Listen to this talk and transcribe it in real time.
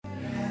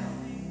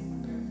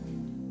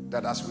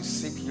that as we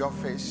seek your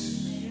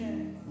face,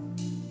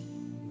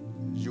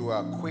 you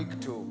are quick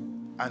to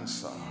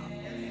answer.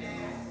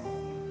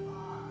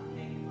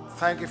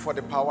 Thank you for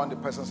the power and the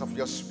presence of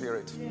your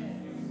Spirit.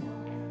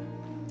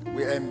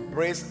 We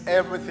embrace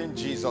everything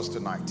Jesus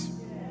tonight,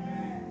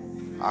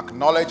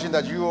 acknowledging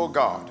that you, O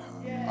God,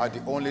 are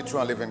the only true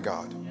and living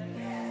God.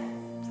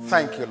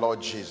 Thank you,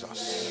 Lord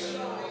Jesus,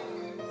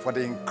 for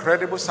the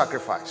incredible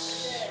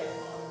sacrifice,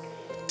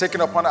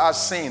 taking upon our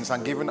sins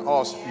and giving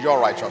us your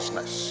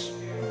righteousness.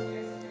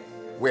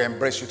 We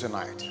embrace you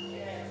tonight.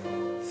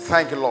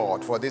 Thank you,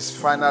 Lord, for this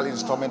final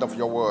installment of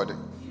your word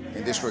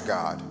in this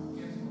regard.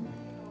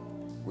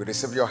 We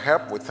receive your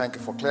help. We thank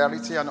you for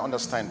clarity and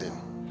understanding.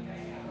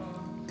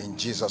 In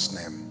Jesus'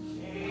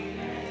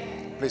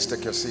 name. Please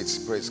take your seats.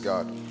 Praise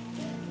God.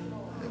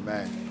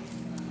 Amen.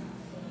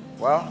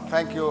 Well,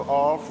 thank you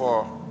all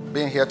for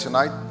being here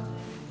tonight.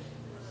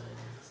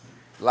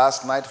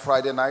 Last night,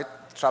 Friday night,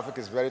 traffic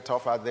is very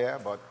tough out there,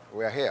 but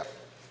we're here.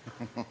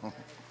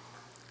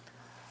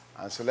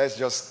 And so let's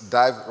just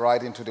dive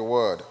right into the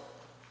word.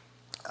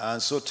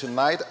 And so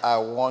tonight I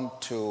want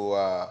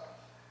to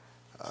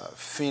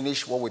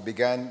finish what we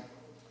began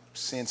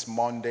since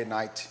Monday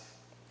night.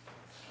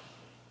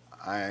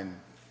 And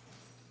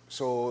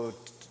so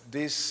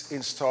this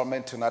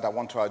installment tonight I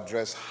want to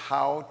address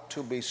how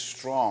to be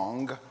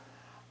strong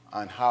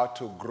and how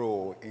to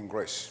grow in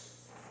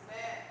grace.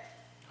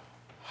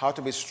 How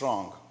to be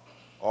strong,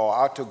 or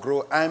how to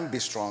grow and be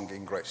strong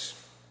in grace.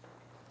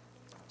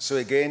 So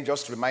again,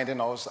 just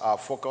reminding us, our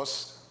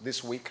focus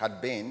this week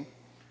had been,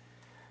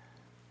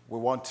 we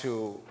want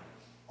to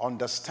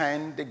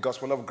understand the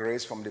gospel of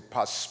grace from the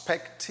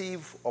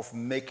perspective of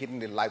making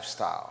the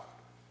lifestyle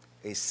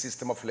a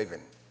system of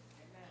living.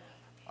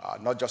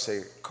 Not just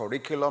a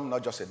curriculum,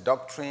 not just a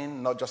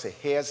doctrine, not just a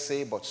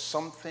hearsay, but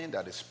something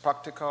that is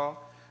practical,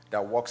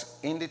 that works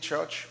in the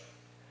church,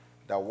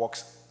 that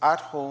works at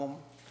home,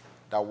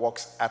 that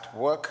works at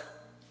work,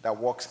 that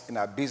works in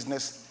our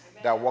business,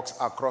 that works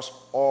across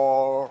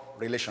all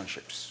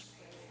relationships.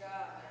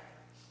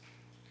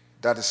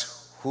 That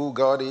is who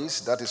God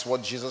is, that is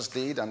what Jesus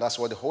did, and that's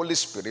what the Holy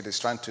Spirit is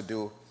trying to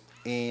do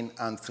in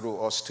and through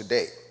us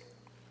today.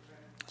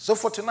 So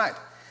for tonight,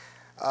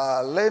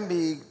 let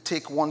me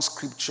take one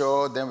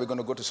scripture, then we're going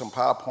to go to some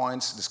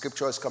PowerPoints. The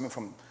scripture is coming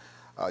from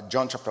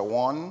John chapter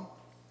 1,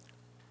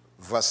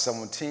 verse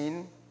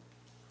 17.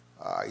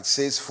 It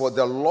says, "For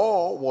the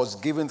law was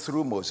given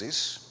through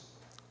Moses,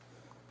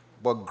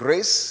 but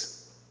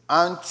grace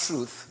and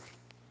truth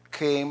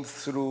came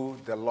through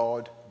the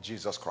Lord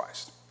Jesus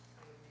Christ."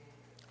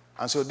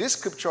 And so this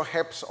scripture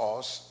helps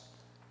us,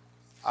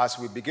 as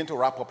we begin to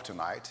wrap up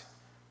tonight,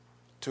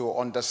 to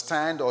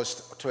understand or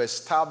to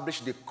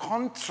establish the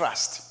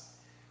contrast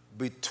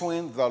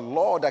between the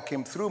law that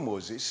came through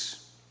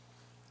Moses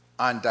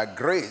and the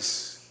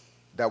grace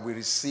that we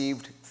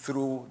received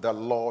through the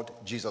Lord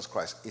Jesus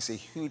Christ. It's a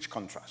huge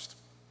contrast.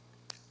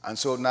 And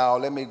so now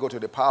let me go to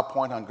the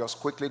PowerPoint and just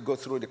quickly go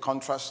through the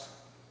contrast.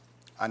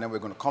 And then we're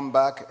going to come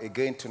back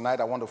again tonight.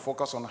 I want to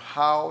focus on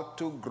how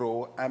to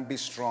grow and be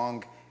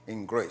strong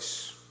in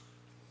grace.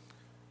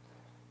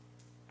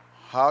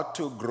 How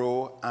to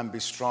grow and be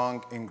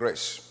strong in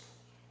grace.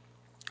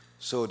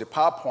 So the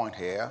PowerPoint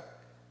here,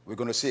 we're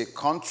going to see a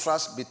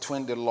contrast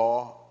between the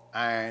law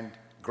and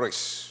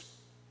grace.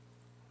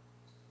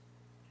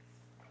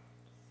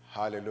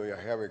 Hallelujah.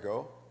 Here we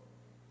go.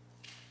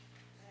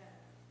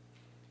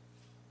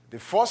 The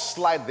first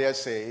slide there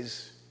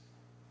says,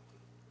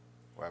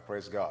 well,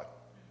 praise God.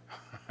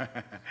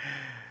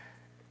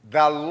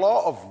 The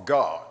law of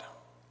God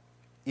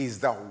is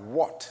the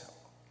what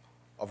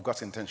of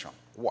God's intention.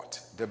 What?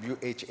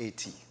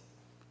 W-H-A-T.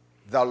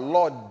 The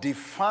law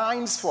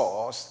defines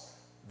for us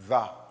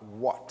the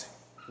what.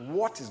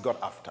 What is God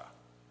after?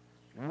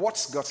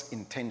 What's God's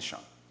intention?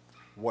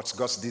 What's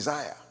God's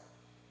desire?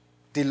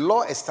 The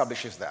law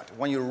establishes that.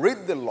 When you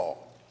read the law,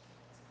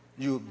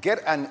 you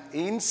get an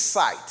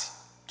insight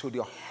to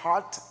the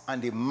heart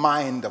and the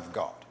mind of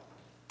God.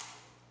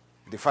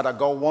 The fact that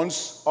God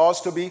wants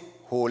us to be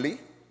holy,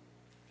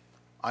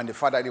 and the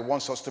fact that He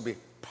wants us to be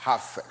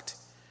perfect.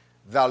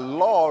 The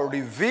law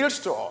reveals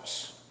to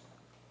us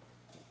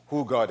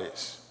who God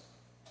is.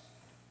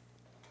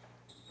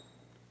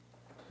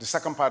 The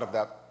second part of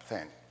that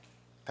thing.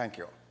 Thank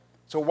you.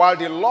 So while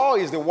the law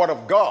is the word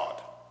of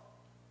God,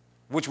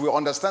 which we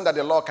understand that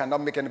the law cannot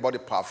make anybody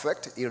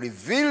perfect, it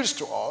reveals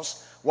to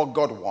us what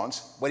God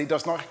wants, but it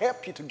does not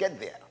help you to get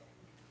there.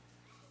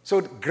 So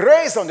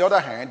grace, on the other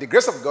hand, the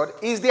grace of God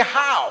is the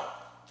how.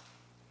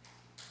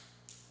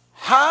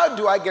 How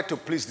do I get to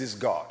please this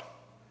God?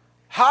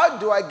 How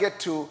do I get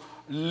to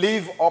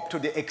live up to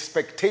the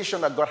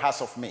expectation that God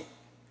has of me?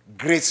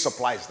 Grace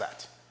supplies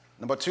that.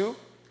 Number two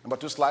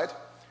slide.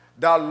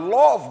 The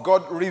law of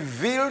God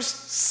reveals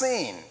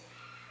sin.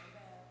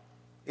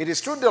 It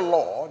is through the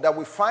law that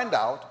we find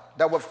out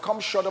that we've come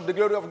short of the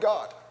glory of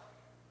God.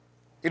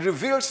 It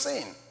reveals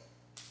sin.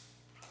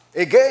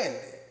 Again,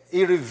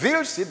 it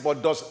reveals it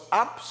but does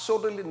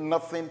absolutely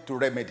nothing to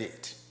remedy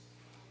it.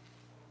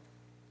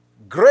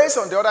 Grace,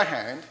 on the other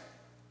hand,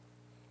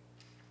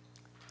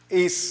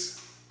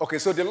 is, okay,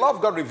 so the law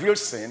of God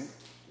reveals sin,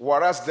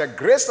 whereas the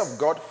grace of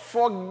God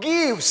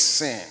forgives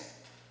sin.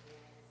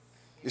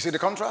 You see the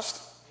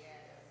contrast?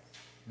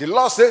 The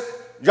law says,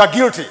 you are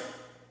guilty.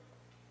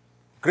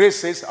 Grace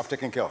says, I've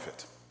taken care of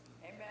it.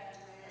 Amen.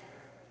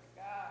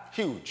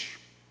 Huge.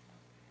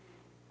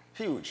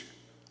 Huge.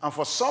 And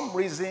for some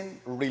reason,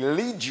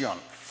 religion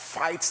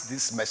fights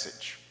this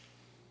message.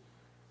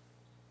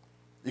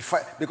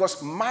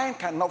 Because mind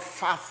cannot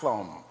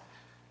fathom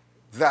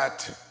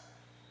that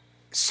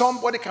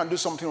somebody can do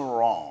something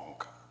wrong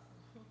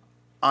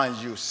and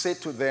you say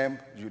to them,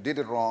 you did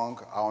it wrong,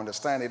 I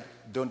understand it,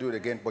 don't do it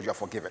again, but you are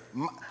forgiven.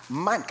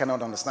 Mind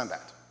cannot understand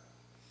that.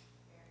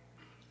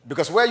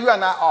 Because where you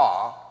and I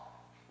are,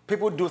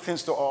 people do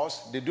things to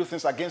us, they do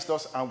things against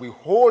us, and we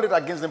hold it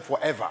against them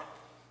forever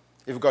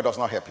if God does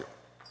not help you.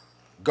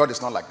 God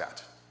is not like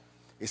that.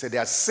 He said,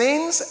 their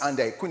sins and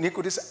their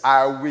iniquities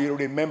I will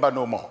remember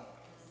no more.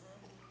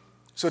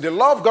 So the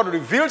law of God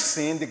reveals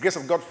sin, the grace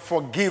of God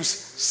forgives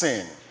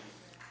sin.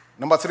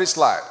 Number 3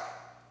 slide.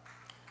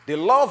 The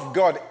law of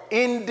God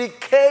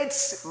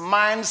indicates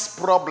man's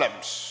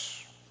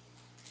problems.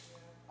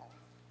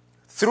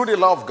 Through the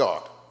law of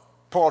God.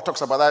 Paul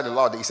talks about that in the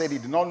law. He said he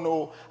did not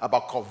know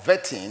about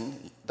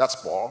coveting, that's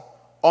Paul,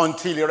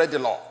 until he read the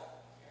law.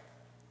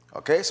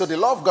 Okay, so the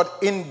law of God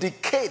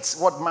indicates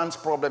what man's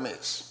problem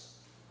is.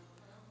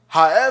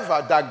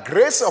 However, the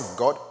grace of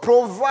God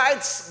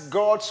provides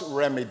God's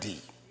remedy.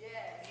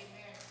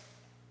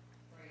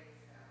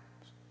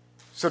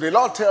 So the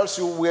law tells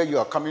you where you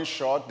are coming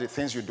short, the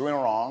things you're doing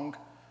wrong.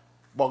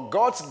 But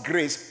God's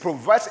grace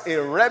provides a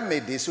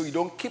remedy so you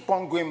don't keep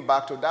on going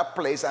back to that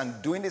place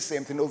and doing the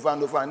same thing over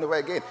and over and over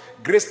again.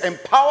 Grace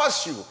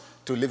empowers you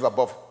to live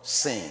above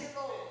sin.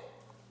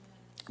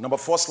 Number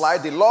 4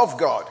 slide, the law of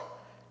God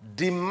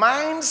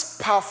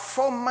demands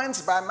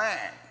performance by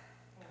man.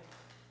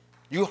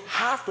 You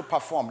have to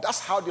perform. That's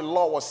how the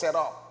law was set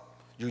up.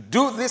 You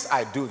do this,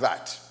 I do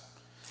that.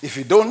 If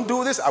you don't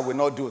do this, I will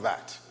not do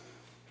that.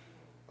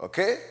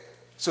 Okay?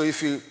 So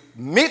if you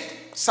meet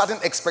certain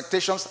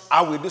expectations,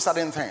 I will do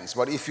certain things.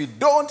 But if you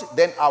don't,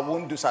 then I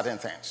won't do certain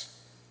things.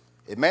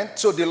 Amen?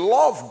 So the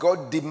law of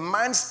God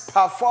demands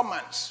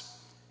performance.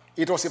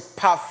 It was a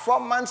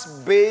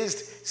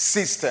performance-based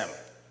system.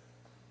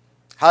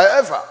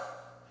 However,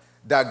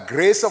 the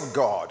grace of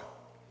God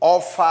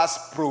offers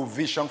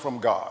provision from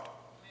God.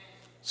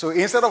 So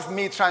instead of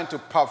me trying to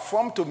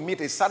perform to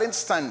meet a certain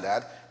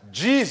standard,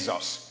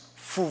 Jesus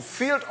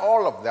fulfilled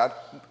all of that,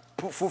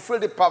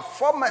 fulfilled the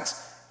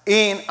performance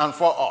in and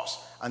for us.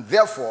 And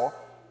therefore,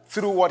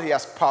 through what he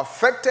has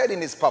perfected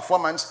in his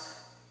performance,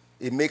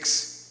 it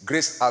makes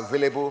grace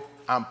available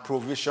and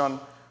provision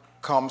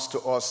comes to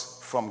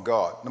us from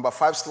God. Number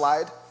 5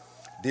 slide.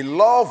 The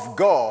law of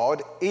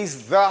God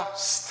is the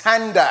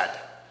standard.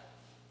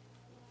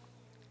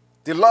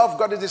 The law of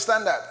God is the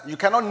standard. You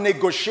cannot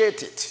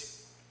negotiate it.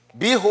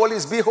 Be holy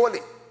is be holy.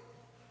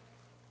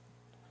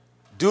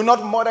 Do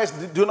not murder is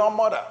do not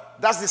murder.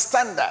 That's the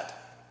standard.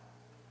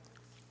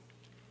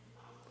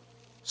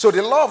 So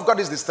the law of God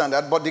is the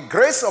standard, but the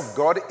grace of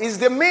God is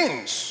the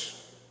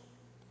means.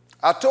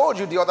 I told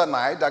you the other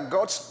night that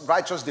God's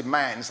righteous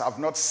demands have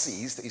not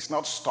ceased. It's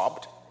not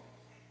stopped.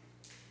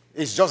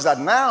 It's just that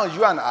now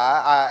you and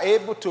I are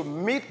able to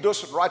meet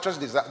those righteous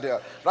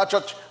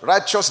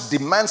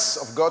demands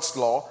of God's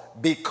law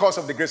because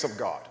of the grace of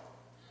God.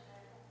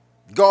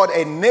 God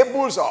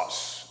enables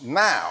us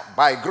now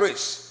by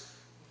grace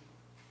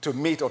to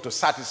meet or to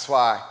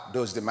satisfy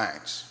those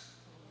demands.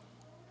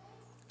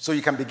 So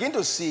you can begin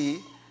to see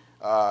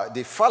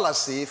the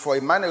fallacy for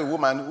a man or a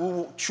woman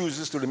who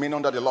chooses to remain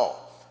under the law.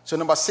 So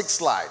number 6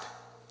 slide.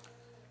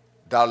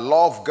 The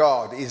law of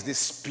God is the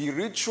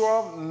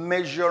spiritual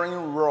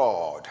measuring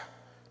rod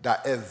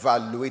that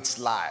evaluates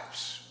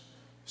lives.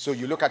 So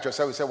you look at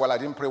yourself and say, well, I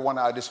didn't pray 1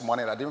 hour this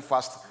morning. I didn't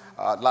fast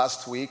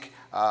last week.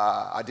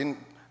 I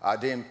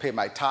didn't pay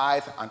my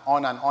tithe, and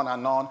on and on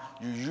and on.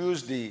 You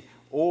use the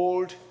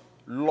old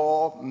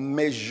law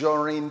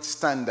measuring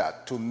standard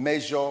to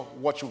measure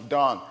what you've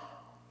done.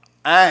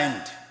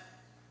 And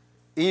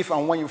if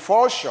and when you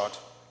fall short,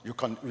 you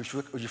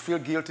feel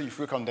guilty, you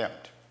feel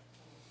condemned.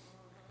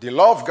 The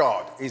law of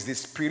God is the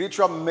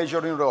spiritual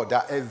measuring rod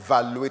that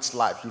evaluates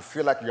life. You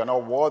feel like you're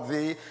not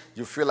worthy.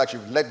 You feel like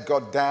you've let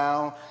God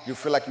down. You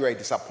feel like you're a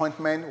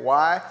disappointment.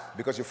 Why?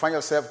 Because you find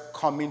yourself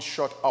coming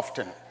short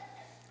often.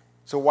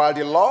 So while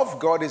the law of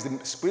God is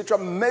the spiritual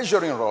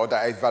measuring rod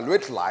that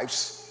evaluates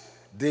lives,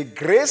 the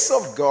grace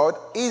of God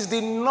is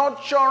the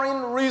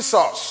nurturing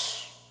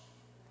resource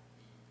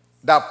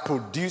that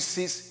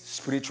produces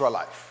spiritual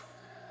life.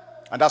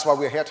 And that's why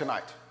we're here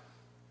tonight.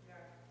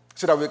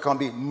 So that we can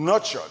be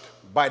nurtured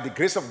by the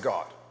grace of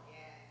God.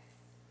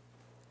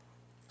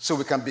 So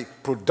we can be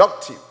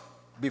productive,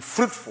 be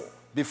fruitful,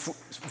 be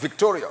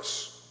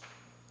victorious.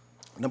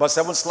 Number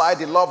 7 slide,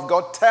 the law of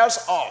God tells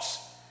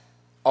us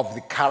of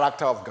the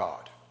character of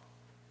God.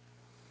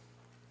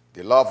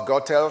 The law of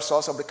God tells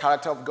us of the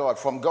character of God.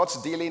 From God's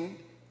dealing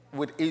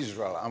with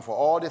Israel and for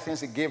all the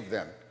things he gave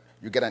them,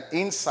 you get an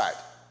insight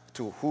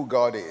to who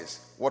God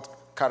is, what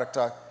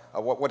character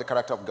what the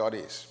character of God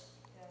is.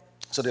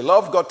 So the law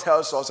of God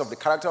tells us of the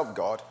character of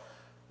God,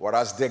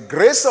 whereas the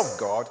grace of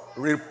God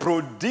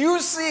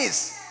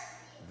reproduces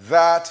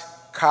that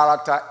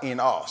character in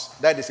us.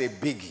 That is a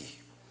biggie.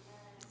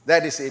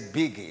 That is a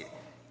biggie.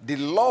 The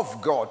law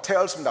of God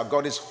tells me that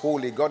God is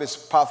holy, God is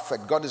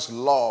perfect, God is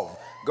love,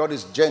 God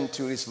is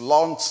gentle, He's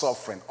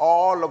long-suffering.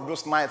 All of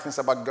those nice things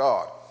about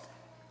God.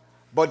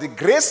 But the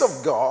grace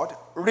of God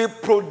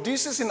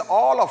reproduces in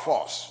all of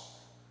us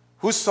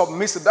who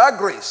submits to that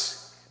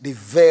grace the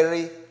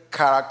very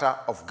character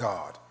of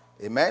God.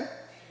 Amen?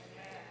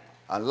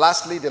 And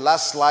lastly, the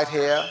last slide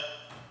here,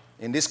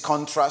 in this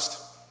contrast,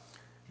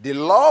 the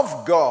law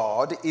of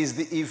God is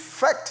the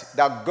effect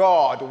that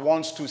God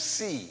wants to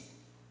see,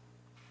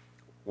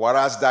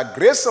 whereas the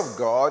grace of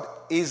God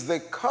is the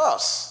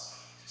curse,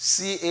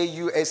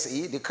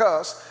 C-A-U-S-E, the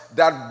curse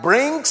that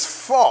brings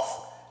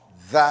forth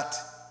that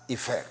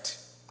effect.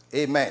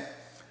 Amen.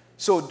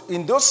 So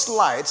in those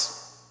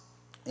slides,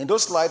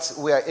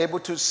 we are able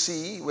to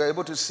see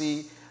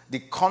the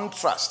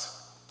contrast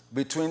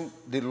between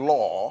the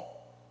law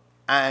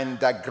and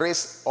the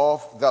grace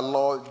of the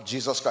Lord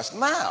Jesus Christ.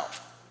 Now,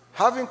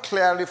 having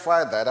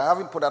clarified that,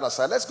 having put that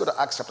aside, let's go to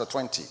Acts chapter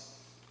 20,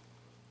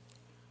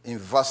 in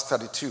verse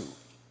 32.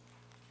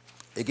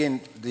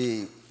 Again,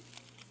 the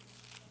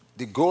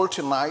goal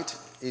tonight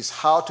is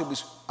how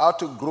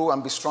to grow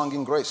and be strong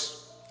in grace.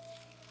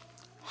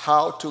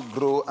 How to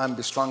grow and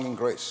be strong in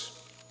grace.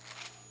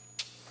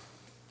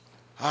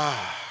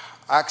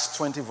 Acts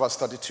 20, verse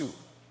 32.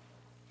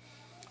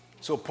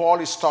 So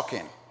Paul is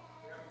talking.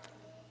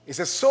 He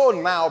says, "So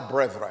now,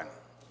 brethren,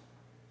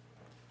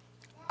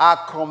 I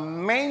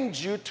commend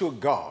you to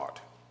God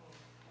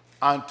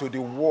and to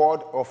the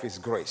word of His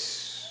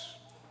grace,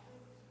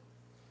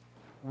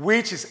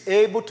 which is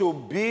able to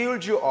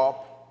build you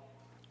up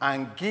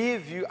and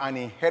give you an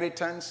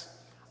inheritance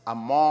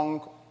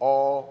among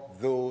all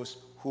those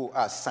who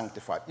are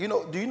sanctified."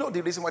 Do you know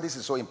the reason why this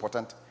is so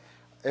important?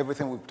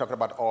 Everything we've talked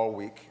about all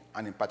week,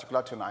 and in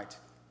particular tonight.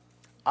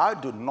 I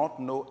do not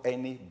know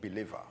any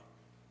believer,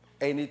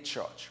 any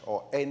church,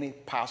 or any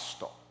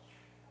pastor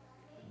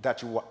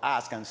that you will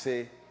ask and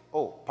say,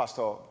 "Oh,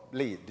 Pastor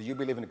Lee, do you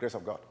believe in the grace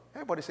of God?"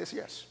 Everybody says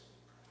yes.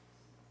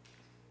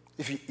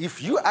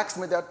 If you asked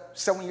me that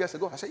 7 years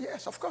ago, I said,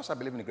 yes, of course I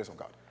believe in the grace of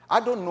God. I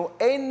don't know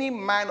any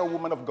man or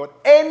woman of God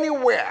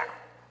anywhere,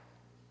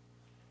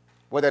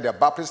 whether they're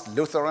Baptist,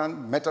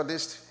 Lutheran,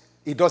 Methodist,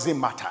 it doesn't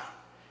matter.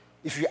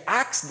 If you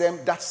ask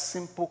them that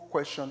simple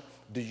question,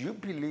 do you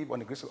believe on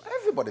the grace of God?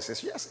 Everybody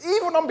says yes.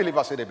 Even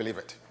unbelievers say they believe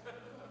it.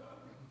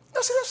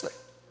 No, seriously.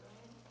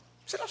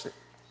 Seriously.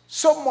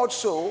 So much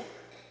so,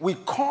 we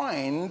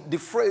coined the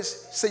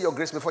phrase, "say your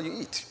grace before you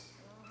eat."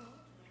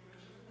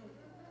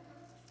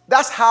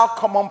 That's how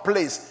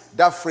commonplace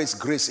that phrase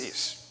grace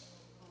is.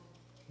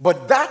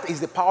 But that is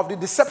the power of the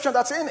deception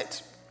that's in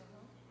it.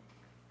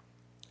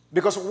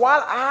 Because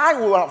while I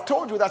would have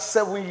told you that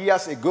 7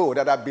 years ago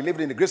that I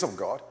believed in the grace of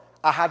God,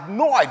 I had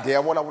no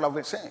idea what I would have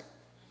been saying.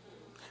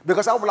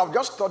 Because I would have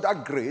just thought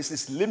that grace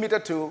is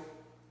limited to,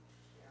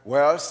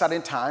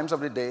 certain times of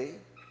the day,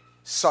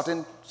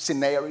 certain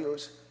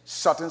scenarios,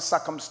 certain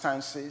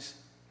circumstances,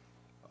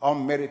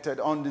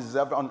 unmerited,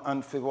 undeserved,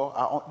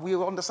 unfavored. We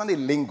understand the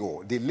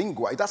lingo.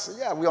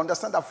 We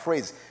understand that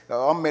phrase,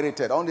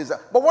 unmerited,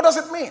 undeserved. But what does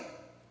it mean?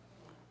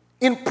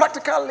 In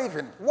practical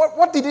living,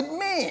 what did it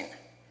mean?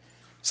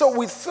 So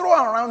we throw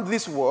around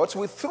these words,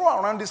 we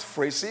throw around these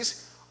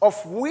phrases,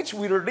 of which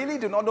we really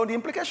do not know the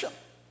implication.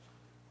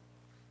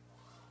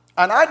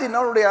 And I did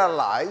not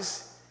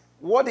realize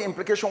what the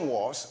implication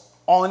was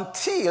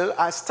until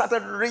I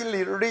started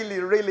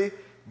really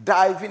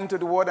diving into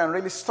the word and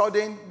really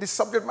studying the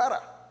subject matter.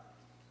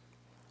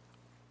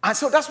 And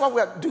so that's why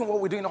we are doing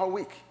what we're doing all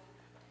week.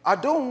 I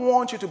don't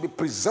want you to be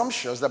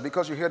presumptuous that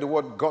because you hear the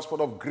word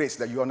gospel of grace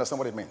that you understand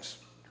what it means.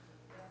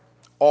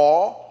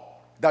 Or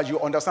that you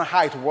understand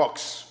how it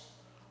works.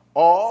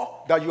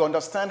 Or that you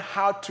understand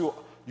how to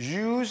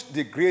use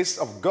the grace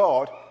of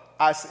God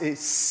as a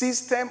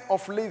system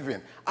of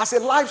living, as a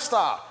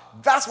lifestyle.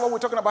 That's what we're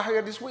talking about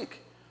here this week.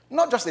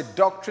 Not just a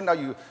doctrine that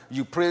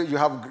you pray,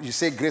 you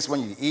say grace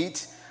when you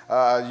eat,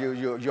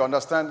 you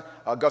understand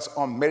God's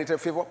unmerited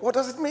favor. What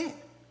does it mean?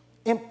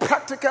 In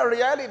practical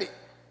reality,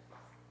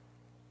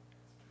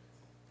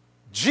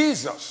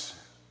 Jesus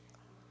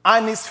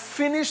and His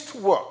finished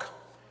work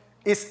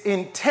is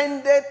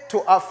intended to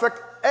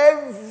affect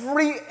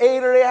every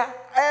area,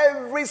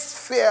 every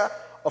sphere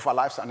of our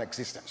lives and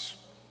existence.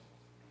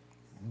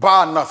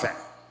 Bar nothing.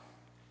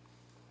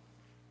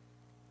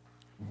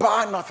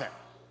 Bar nothing.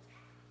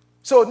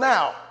 So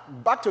now,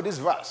 back to this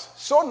verse.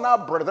 "So now,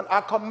 brethren, I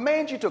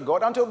commend you to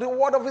God and to the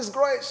word of His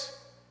grace."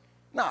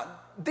 Now,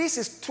 this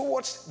is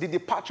towards the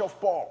departure of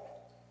Paul.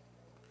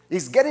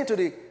 He's getting to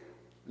the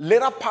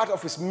later part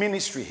of his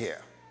ministry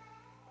here.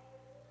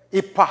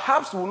 He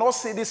perhaps will not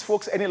see these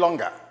folks any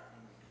longer.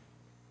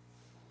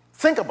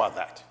 Think about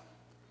that.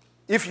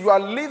 If you are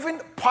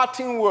living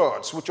parting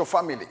words with your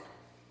family,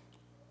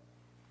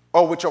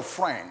 or with your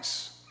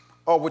friends,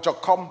 or with your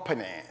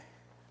company,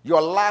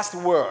 your last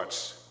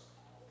words,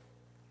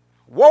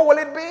 what will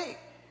it be?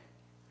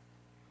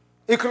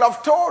 He could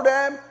have told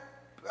them,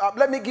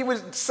 let me give you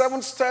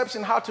 7 steps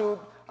in how to,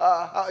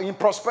 in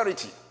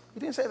prosperity. He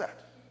didn't say that.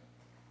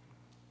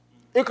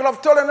 He could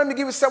have told them, let me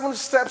give you 7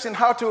 steps in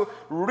how to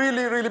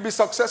really, really be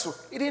successful.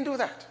 He didn't do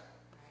that.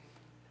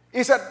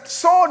 He said,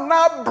 so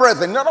now,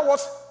 brethren, in other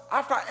words,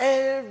 after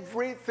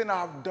everything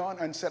I've done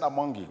and said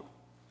among you,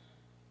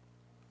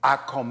 I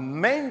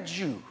commend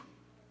you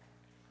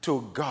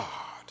to God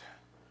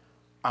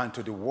and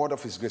to the word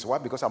of his grace. Why?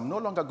 Because I'm no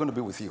longer going to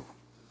be with you.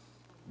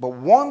 But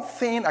one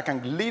thing I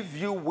can leave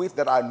you with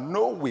that I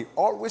know will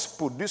always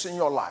produce in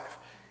your life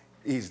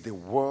is the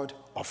word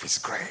of his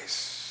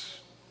grace.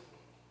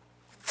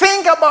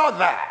 Think about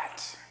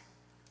that.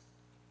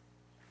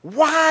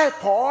 Why,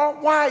 Paul?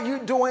 Why are you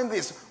doing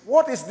this?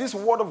 What is this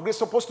word of grace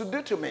supposed to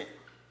do to me?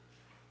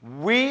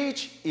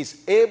 Which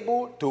is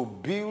able to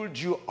build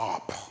you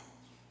up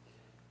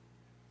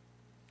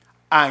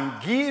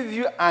and give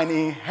you an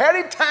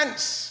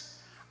inheritance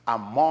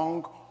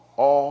among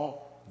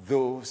all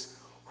those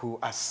who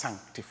are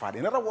sanctified.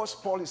 In other words,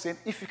 Paul is saying,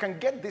 if you can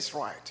get this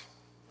right,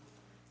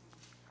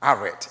 all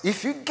right,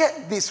 if you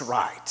get this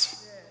right,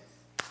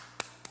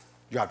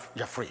 you're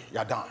free,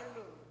 you're done.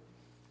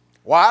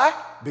 Why?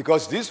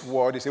 Because this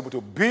word is able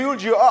to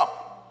build you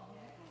up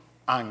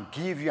and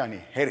give you an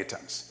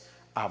inheritance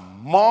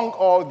among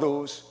all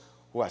those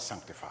who are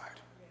sanctified.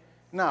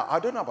 Now, I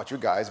don't know about you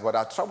guys, but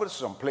I traveled to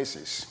some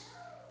places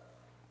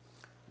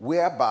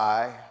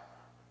whereby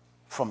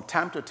from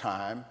time to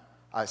time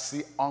I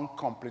see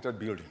uncompleted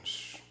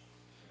buildings.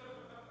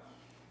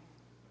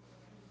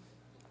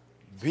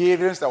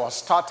 Buildings that were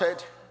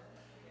started,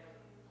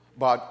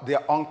 but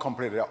they're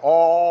uncompleted. They're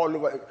all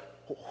over,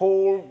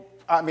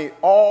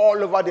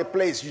 all over the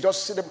place. You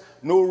just see them,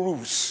 no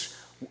roofs,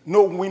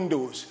 no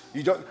windows.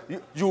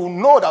 You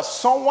know that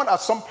someone at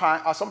some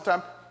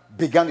time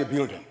began the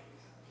building,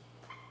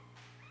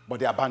 but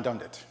they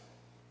abandoned it.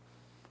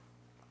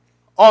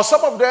 Or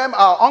some of them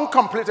are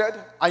uncompleted,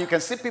 and you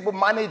can see people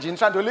managing,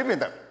 trying to live in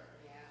them.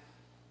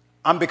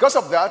 And because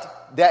of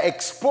that, they're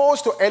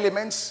exposed to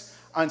elements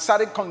and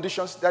certain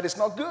conditions that is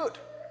not good.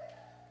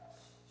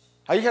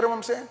 Are you hearing what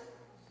I'm saying?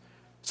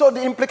 So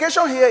the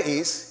implication here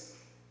is,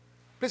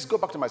 please go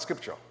back to my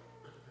scripture.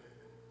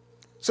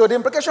 So the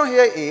implication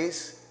here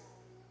is,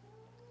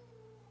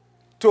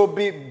 to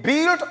be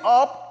built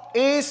up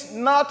is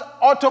not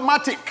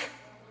automatic.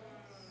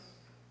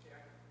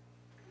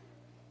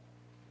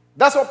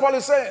 That's what Paul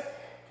is saying.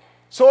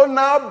 So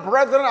now,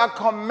 brethren, I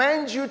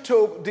commend you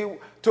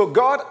to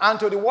God and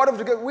to the word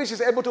of grace, which is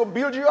able to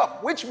build you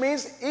up. Which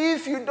means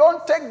if you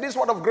don't take this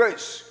word of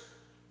grace,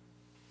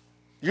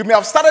 you may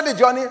have started the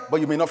journey, but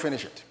you may not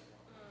finish it.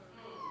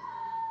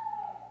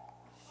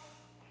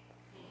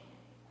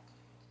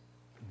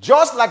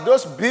 Just like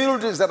those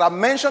buildings that I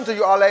mentioned to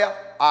you earlier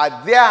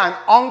are there and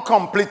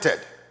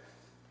uncompleted.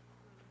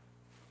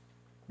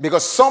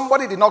 Because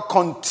somebody did not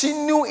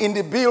continue in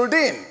the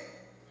building.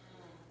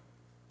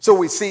 So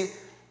we see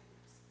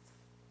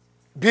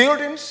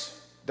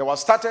buildings that were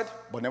started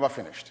but never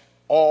finished.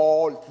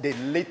 Or they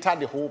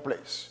littered the whole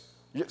place.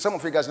 Some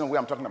of you guys know what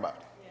I'm talking about.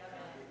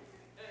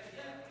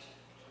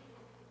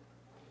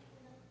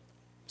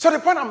 So the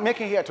point I'm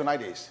making here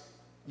tonight is,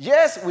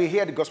 yes, we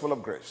hear the gospel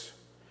of grace.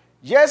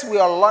 Yes, we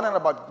are learning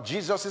about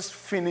Jesus'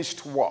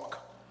 finished work.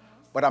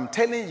 But I'm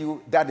telling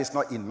you, that is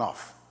not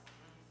enough.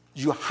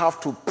 You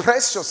have to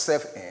press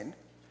yourself in,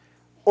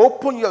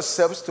 open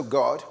yourselves to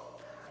God,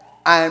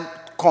 and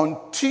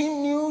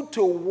continue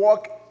to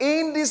walk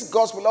in this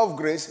gospel of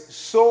grace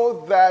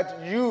so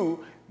that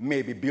you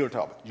may be built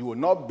up. You will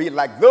not be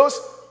like those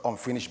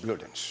unfinished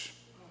buildings.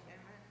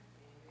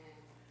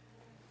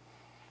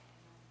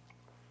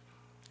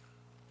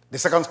 The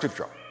second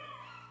scripture.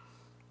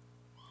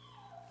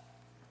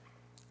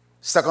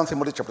 2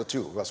 Timothy chapter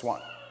 2, verse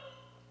 1.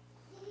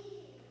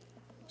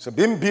 So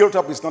being built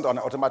up is not an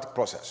automatic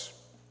process.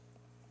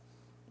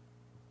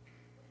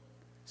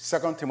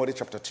 2 Timothy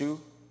chapter 2,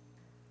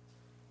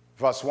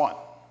 verse 1.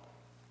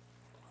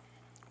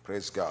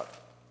 Praise God.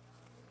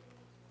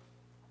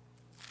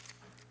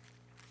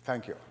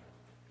 Thank you.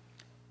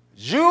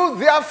 You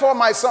therefore,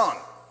 my son.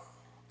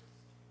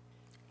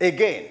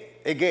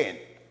 Again,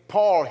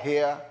 Paul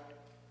here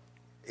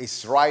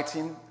is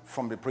writing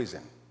from the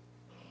prison.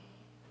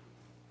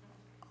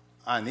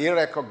 And he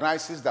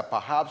recognizes that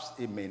perhaps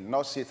he may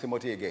not see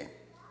Timothy again,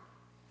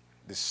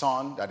 the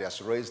son that he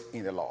has raised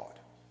in the Lord.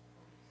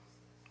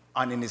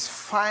 And in his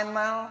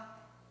final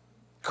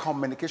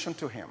communication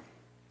to him,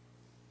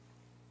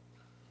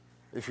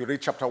 if you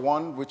read chapter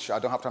 1, which I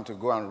don't have time to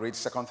go and read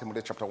 2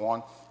 Timothy chapter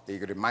 1,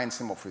 it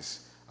reminds him of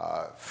his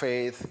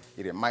faith.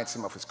 It reminds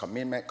him of his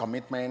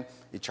commitment.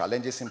 It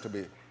challenges him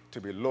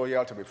to be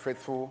loyal, to be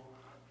faithful.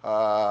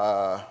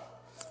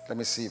 Let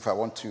me see if I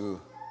want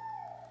to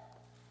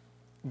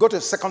go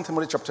to 2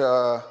 Timothy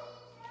chapter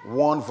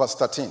 1, verse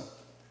 13.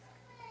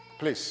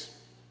 Please.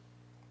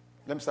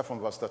 Let me start from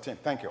verse 13.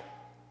 Thank you.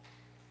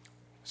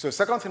 So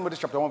 2 Timothy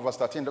chapter 1, verse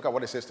 13, look at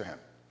what it says to him.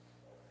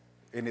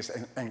 In his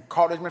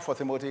encouragement for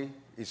Timothy,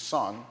 his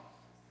son,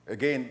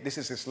 again, this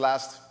is his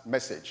last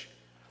message.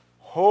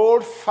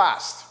 hold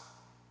fast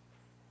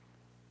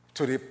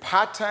to the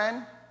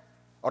pattern,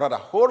 or rather,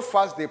 hold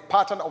fast the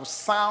pattern of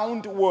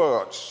sound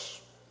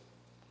words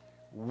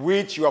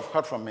which you have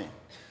heard from me,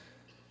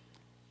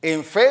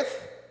 in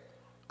faith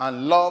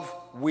and love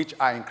which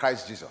are in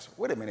Christ Jesus.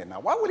 Wait a minute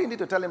now. Why would he need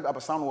to tell him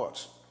about sound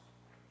words?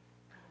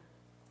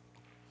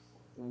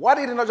 Why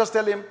did he not just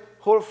tell him,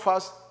 hold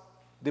fast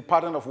the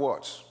pattern of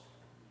words?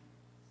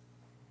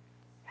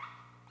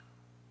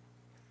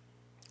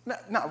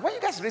 Now, when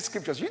you guys read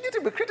scriptures, you need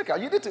to be critical.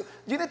 You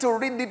need to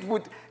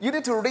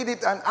read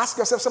it and ask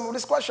yourself some of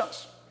these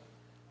questions.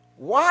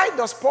 Why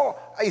does Paul,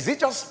 is he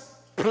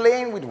just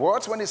playing with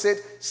words when he said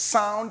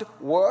sound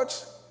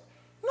words?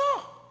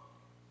 No,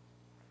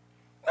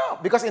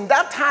 because in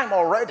that time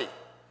already,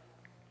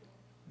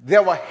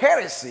 there were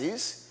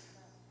heresies,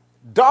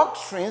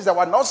 doctrines that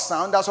were not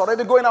sound that's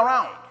already going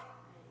around.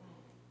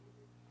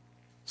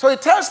 So he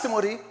tells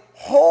Timothy,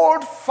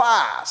 hold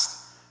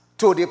fast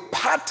to the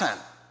pattern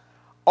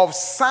of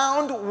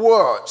sound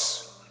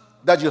words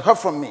that you heard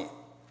from me,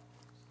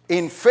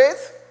 in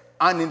faith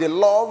and in the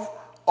love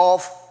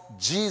of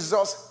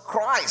Jesus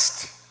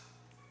Christ.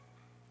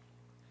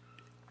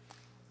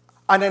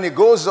 And then he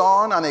goes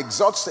on and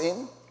exhorts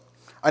him.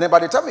 And then by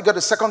the time we get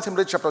to 2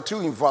 Timothy chapter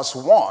 2 in verse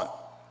 1,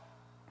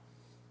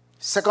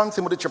 2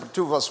 Timothy chapter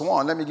 2 verse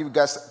 1, let me give you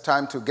guys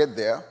time to get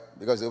there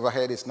because the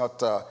overhead is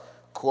not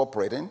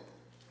cooperating.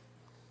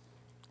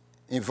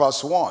 In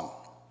verse 1, he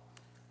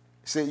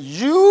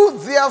says, you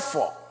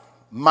therefore,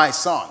 my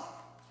son,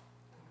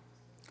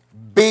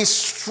 be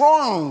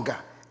strong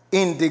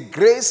in the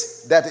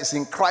grace that is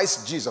in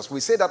Christ Jesus. We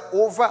say that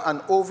over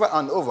and over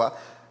and over,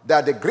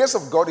 that the grace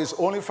of God is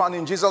only found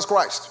in Jesus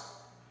Christ.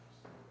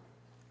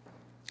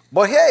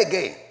 But here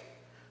again,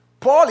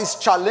 Paul is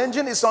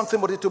challenging his son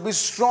Timothy to be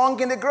strong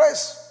in the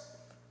grace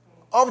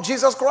of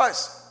Jesus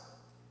Christ.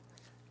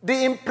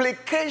 The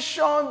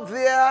implication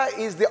there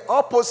is the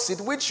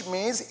opposite, which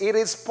means it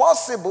is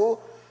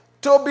possible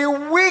to be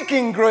weak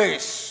in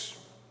grace.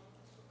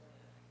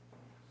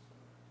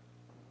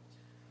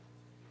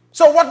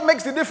 So what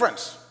makes the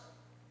difference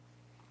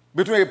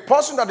between a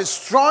person that is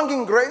strong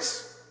in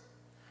grace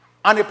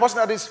and a person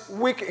that is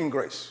weak in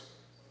grace?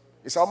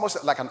 It's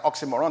almost like an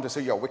oxymoron to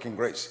say you're weak in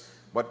grace.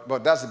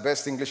 But that's the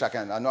best English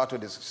I know how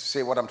to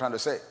say what I'm trying to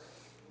say.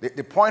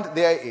 The point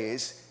there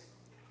is,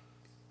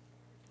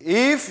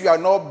 if you are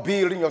not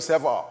building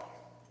yourself up,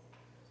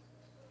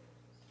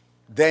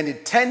 then the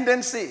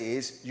tendency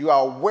is you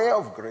are aware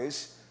of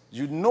grace,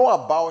 you know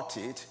about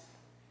it,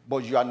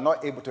 but you are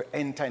not able to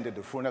enter into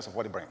the fullness of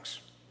what it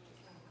brings.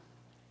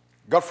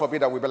 God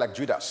forbid that we be like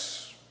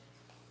Judas.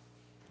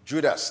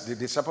 Judas, the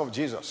disciple of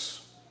Jesus,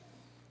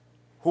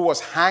 who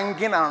was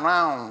hanging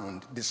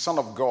around the Son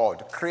of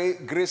God,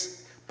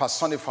 grace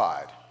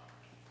personified,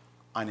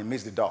 and he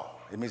missed the door.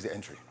 He missed the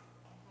entry.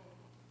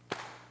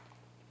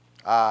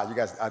 You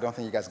guys, I don't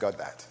think you guys got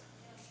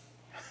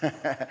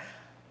that.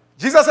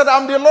 Jesus said,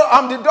 I'm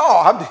the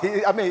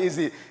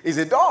door. He's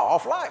the door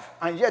of life.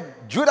 And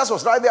yet Judas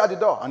was right there at the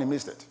door, and he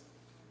missed it.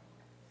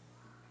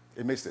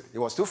 He missed it. He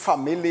was too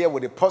familiar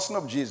with the person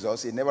of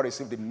Jesus. He never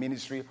received the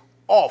ministry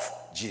of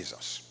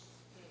Jesus.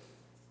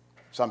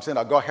 So I'm saying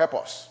that God help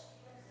us,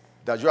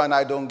 that you and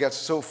I don't get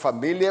so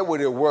familiar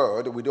with the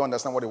word, we don't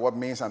understand what the word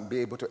means and be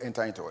able to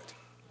enter into it.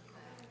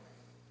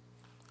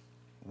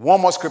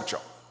 One more scripture.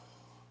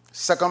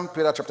 2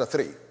 Peter chapter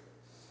 3.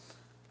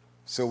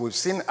 So we've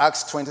seen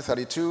Acts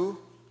 20:32,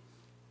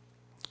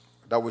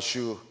 that we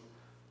should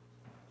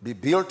be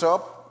built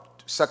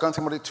up. 2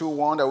 Timothy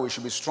 2:1, that we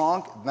should be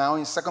strong. Now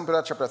in 2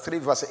 Peter chapter 3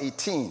 verse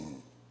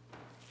 18.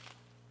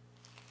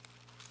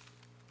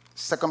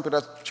 2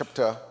 Peter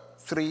chapter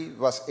 3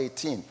 verse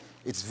 18.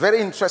 It's very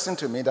interesting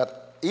to me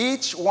that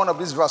each one of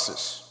these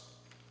verses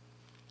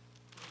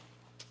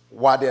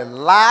were the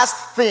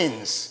last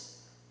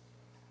things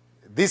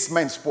these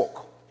men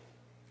spoke.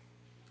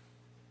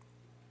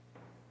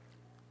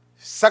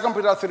 2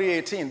 Peter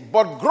 3:18,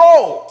 but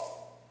grow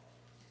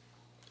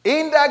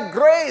in the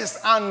grace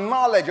and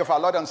knowledge of our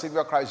Lord and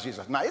Savior Christ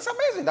Jesus. Now, it's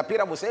amazing that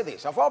Peter would say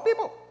this of all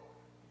people.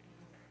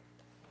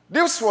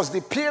 This was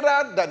the Peter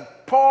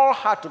that Paul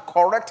had to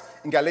correct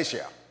in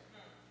Galatia.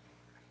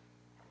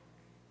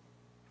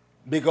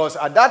 Because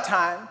at that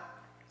time,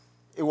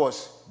 it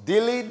was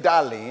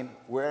dilly-dallying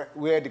where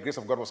the grace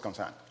of God was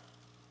concerned.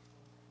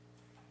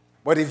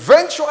 But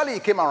eventually, he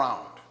came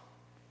around,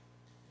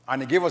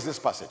 and he gave us this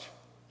passage.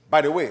 By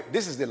the way,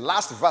 this is the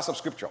last verse of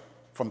Scripture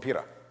from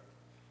Peter.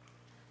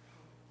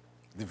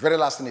 The very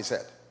last thing he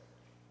said.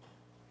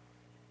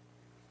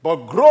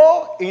 But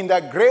grow in the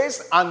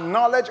grace and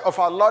knowledge of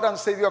our Lord and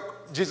Savior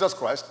Jesus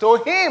Christ. To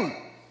him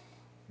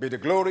be the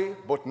glory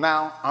both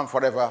now and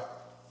forever.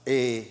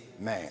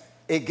 Amen.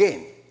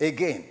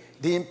 Again,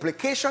 the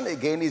implication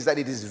again is that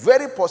it is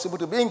very possible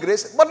to be in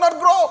grace but not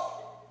grow.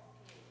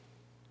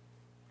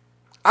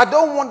 I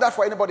don't want that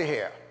for anybody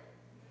here.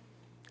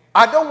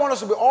 I don't want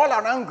us to be all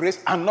around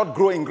grace and not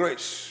grow in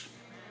grace.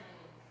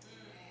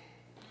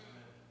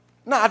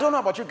 Now, I don't know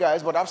about you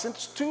guys, but I've seen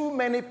too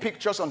many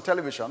pictures on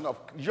television of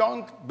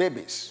young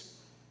babies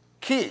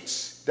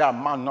kids that are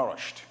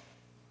malnourished.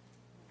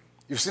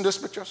 You've seen those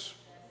pictures?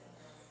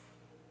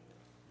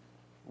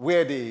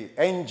 Where the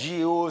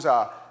NGOs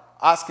are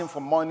asking for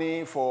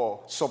money,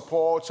 for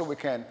support, so we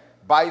can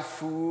buy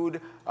food,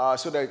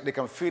 so that they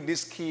can feed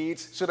these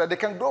kids, so that they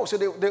can grow, so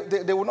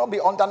they will not be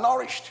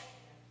undernourished.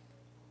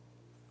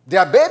 They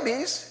are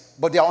babies,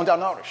 but they are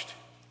undernourished.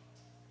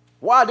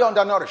 Why are they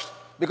undernourished?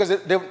 Because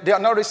they are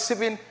not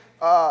receiving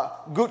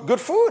good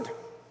food,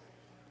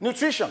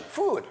 nutrition,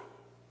 food.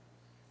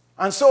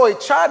 And so a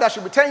child that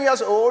should be 10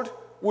 years old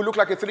will look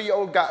like a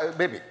 3-year-old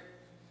baby.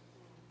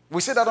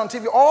 We see that on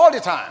TV all the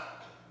time.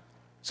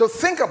 So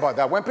think about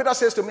that. When Peter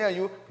says to me and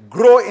you,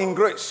 grow in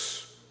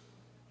grace.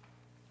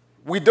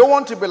 We don't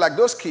want to be like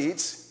those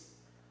kids,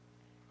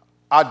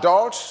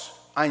 adults,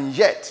 and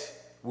yet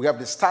we have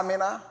the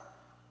stamina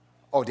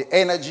or the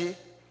energy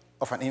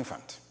of an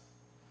infant,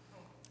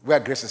 where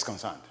grace is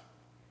concerned.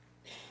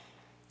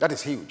 That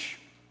is huge.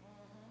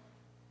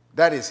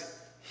 That is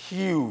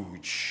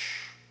huge.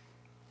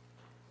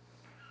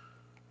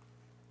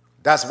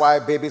 That's why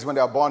babies, when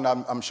they are born,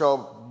 I'm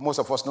sure most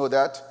of us know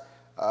that.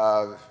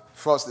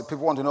 First, the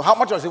people want to know, how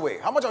much does he weigh?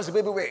 How much does the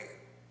baby weigh?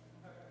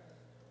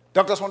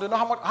 Doctors want to know,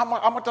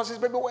 how much does his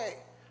baby weigh?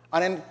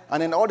 And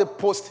then all the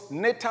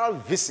postnatal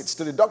visits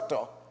to the doctor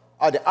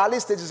at the early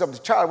stages of the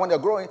child, when they're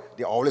growing,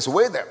 they always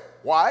weigh them.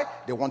 Why?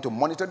 They want to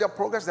monitor their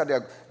progress, that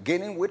they're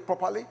gaining weight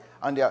properly,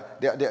 and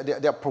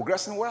they're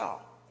progressing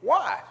well.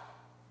 Why?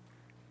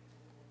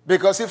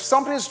 Because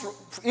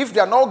if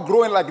they're not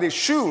growing like they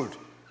should,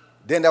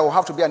 then there will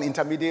have to be an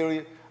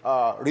intermediary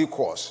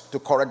recourse to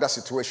correct that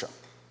situation.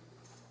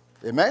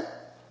 Amen?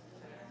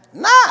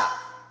 Now,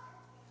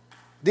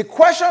 the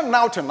question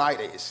now tonight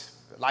is,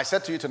 like I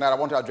said to you tonight, I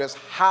want to address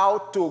how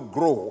to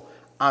grow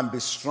and be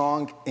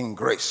strong in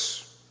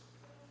grace.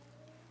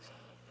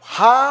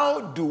 How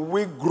do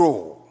we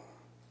grow?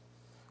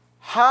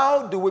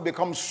 How do we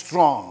become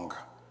strong?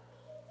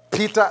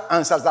 Peter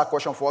answers that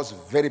question for us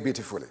very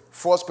beautifully.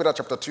 1 Peter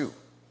chapter 2.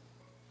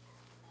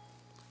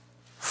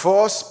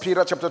 1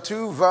 Peter chapter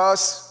 2,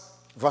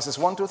 verses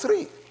 1 to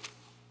 3.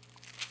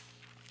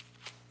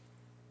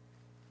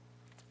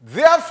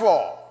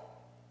 Therefore,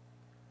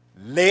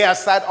 lay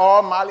aside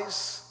all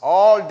malice,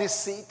 all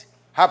deceit,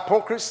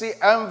 hypocrisy,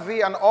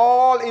 envy, and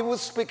all evil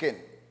speaking.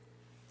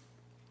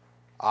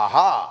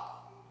 Aha.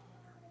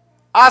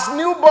 As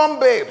newborn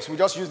babes, we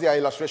just use their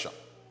illustration.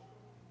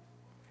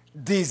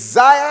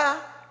 Desire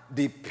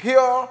the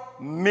pure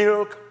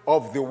milk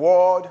of the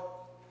word.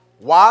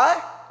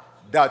 Why?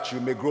 That you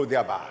may grow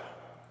thereby.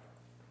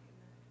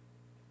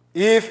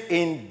 If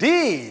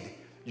indeed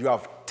you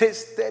have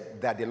tasted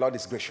that the Lord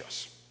is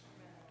gracious.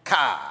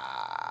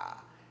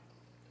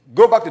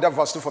 Go back to that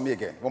verse 2 for me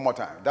again, one more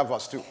time. That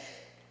verse 2.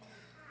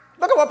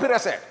 Look at what Peter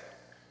said.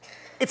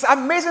 It's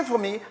amazing for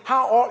me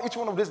how each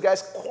one of these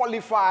guys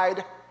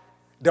qualified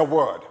the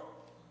word.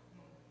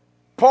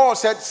 Paul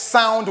said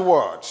sound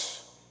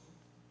words,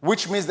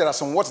 which means there are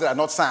some words that are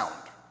not sound.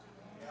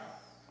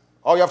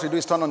 All you have to do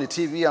is turn on the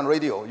TV and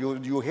radio.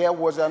 You hear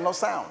words that are not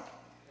sound.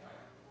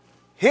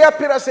 Here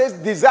Peter says,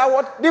 desire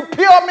what? The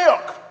pure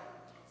milk.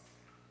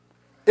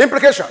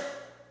 Implication.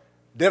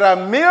 There are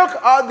milk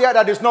out there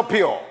that is not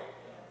pure.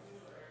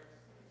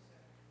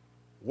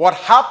 What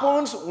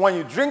happens when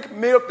you drink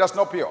milk that's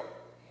not pure?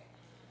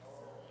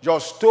 Your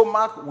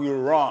stomach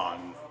will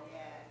run.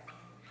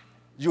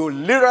 You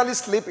literally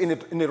sleep in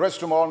the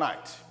restroom all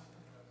night.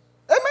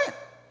 Amen.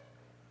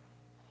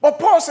 But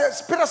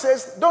Peter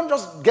says, don't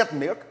just get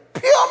milk,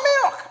 pure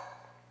milk.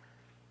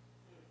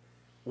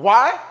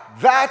 Why?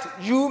 That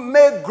you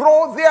may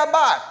grow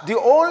thereby. The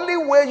only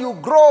way you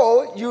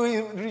grow,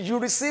 you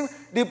receive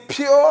the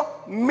pure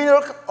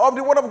milk of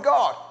the Word of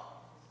God.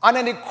 And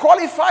then it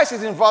qualifies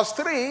it in verse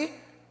 3.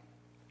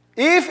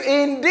 If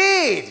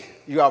indeed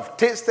you have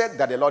tasted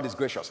that the Lord is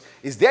gracious.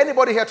 Is there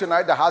anybody here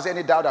tonight that has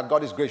any doubt that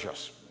God is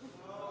gracious?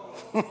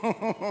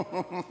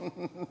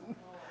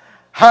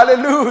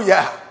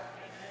 Hallelujah.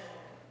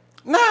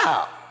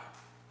 Now,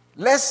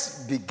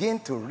 let's begin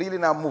to really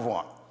now move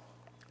on.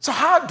 So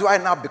how do I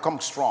now become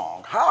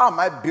strong? How am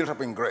I built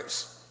up in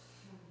grace?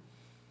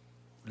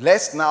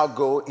 Let's now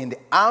go in the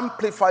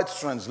Amplified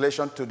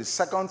Translation to the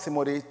 2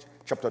 Timothy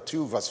chapter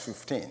 2, verse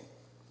 15.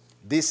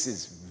 This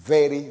is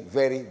very,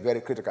 very,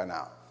 very critical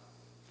now.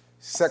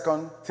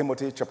 2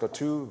 Timothy chapter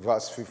 2,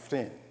 verse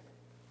 15.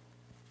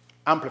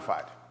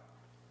 Amplified,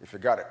 if you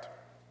got it.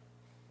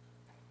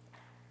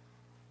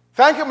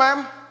 Thank you,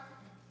 ma'am.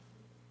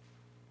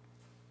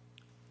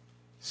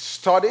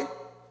 Study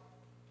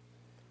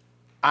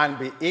and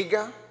be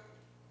eager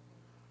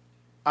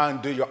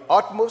and do your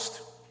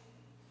utmost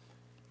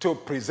to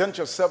present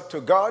yourself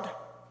to God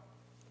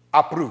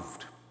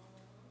approved.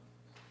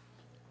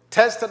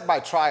 Tested by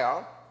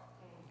trial.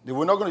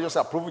 We're not going to just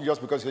approve you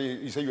just because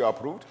you say you're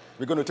approved.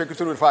 We're going to take you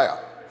through the fire.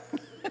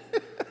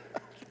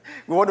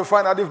 We want to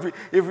find out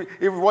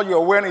if what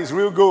you're wearing is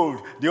real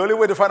gold. The only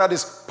way to find out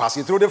is pass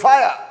it through the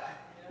fire.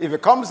 If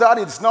it comes out,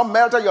 it's not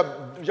melted,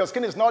 your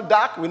skin is not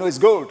dark, we know it's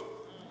gold.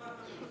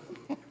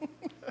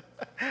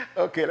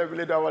 Okay, let me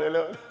lay that one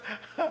alone.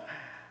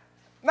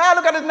 Now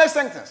look at the next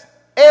sentence.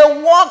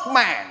 A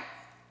workman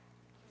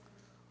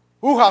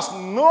who has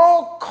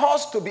no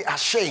cause to be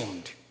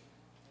ashamed,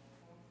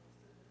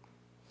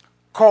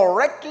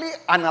 correctly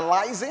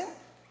analyzing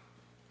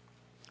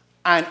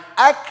and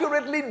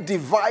accurately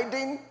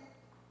dividing,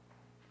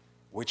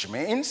 which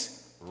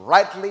means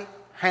rightly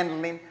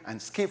handling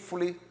and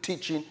skillfully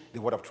teaching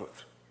the word of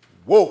truth.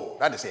 Whoa,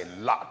 that is a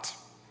lot.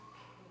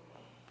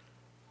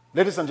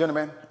 Ladies and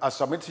gentlemen, I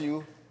submit to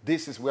you,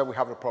 this is where we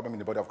have a problem in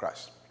the body of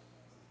Christ.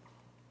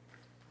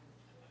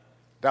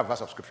 That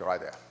verse of scripture right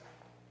there.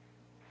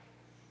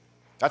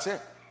 That's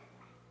it.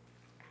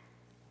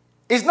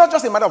 It's not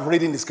just a matter of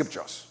reading the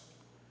scriptures.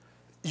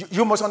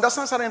 You must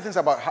understand certain things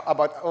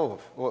about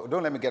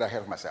don't let me get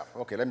ahead of myself.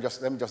 Okay, let me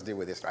just deal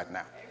with this right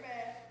now.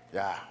 Amen.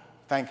 Yeah.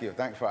 Thank you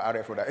for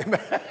Ariel for that.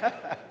 Amen.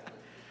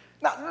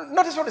 Now,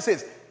 notice what it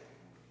says.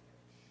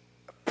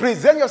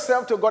 Present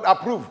yourself to God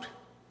approved,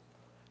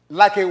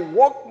 like a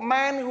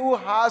workman who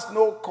has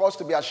no cause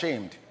to be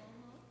ashamed.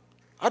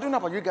 I don't know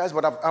about you guys,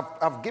 but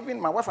I've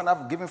given, my wife and I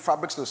have given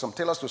fabrics to some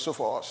tailors to sew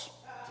for us.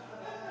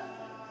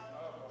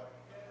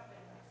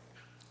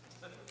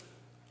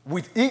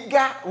 We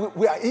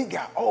are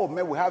eager. Oh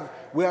man, we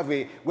have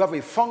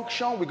a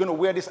function we're going to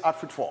wear this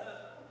outfit for.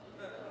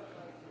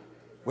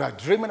 We are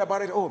dreaming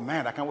about it. Oh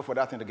man, I can't wait for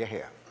that thing to get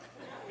here.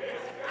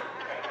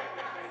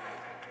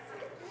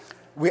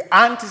 We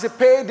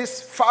anticipate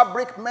this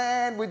fabric,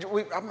 man.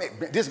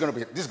 This is going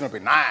to be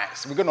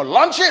nice. We're going to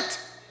launch it.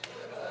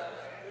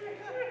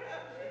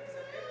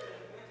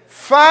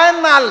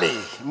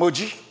 Finally,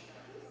 Moji,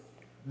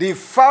 the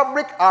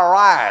fabric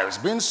arrives,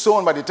 being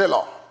sewn by the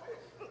tailor.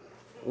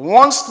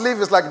 One sleeve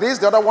is like this,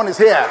 the other one is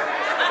here.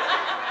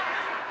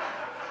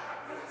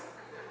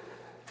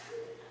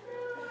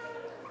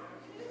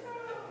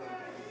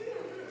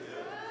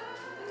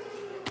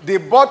 The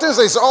buttons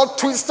is all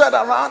twisted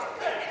around.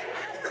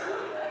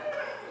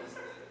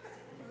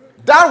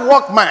 That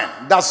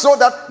workman that saw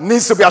that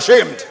needs to be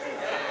ashamed.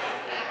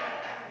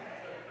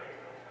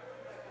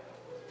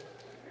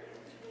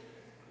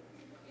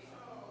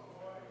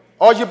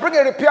 Or you bring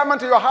a repairman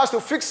to your house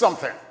to fix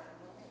something.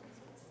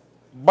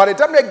 By the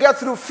time they get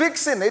through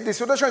fixing it, the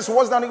situation is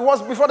worse than it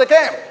was before they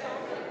came.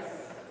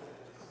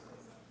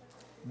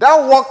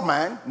 That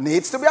workman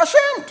needs to be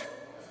ashamed.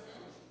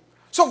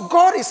 So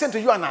God is saying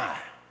to you and I,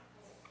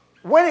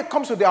 when it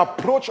comes to the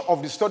approach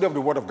of the study of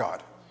the Word of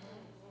God,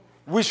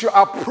 we should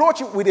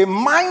approach it with a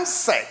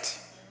mindset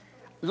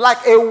like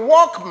a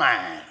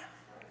workman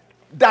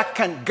that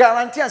can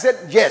guarantee and say,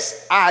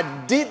 yes, I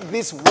did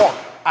this work.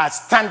 I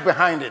stand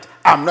behind it.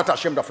 I'm not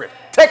ashamed of it.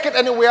 Take it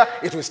anywhere,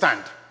 it will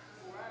stand.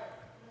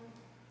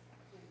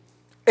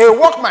 A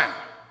workman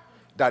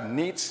that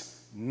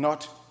needs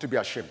not to be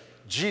ashamed.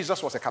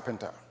 Jesus was a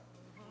carpenter.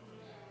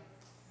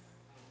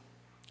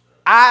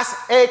 As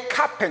a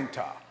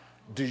carpenter,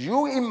 do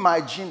you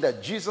imagine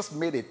that Jesus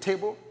made a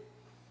table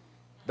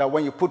that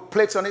when you put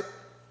plates on it,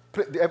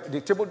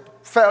 the table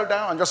fell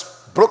down and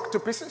just broke to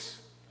pieces?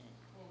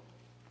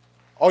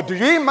 Or do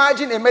you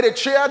imagine he made a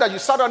chair that you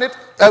sat on it,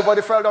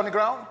 everybody fell down the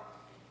ground?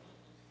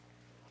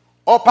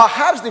 Or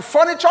perhaps the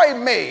furniture he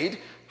made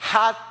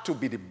had to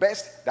be the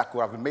best that could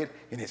have been made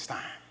in his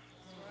time.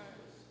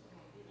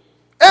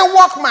 A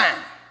workman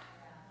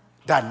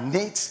that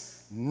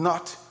needs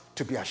not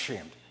to be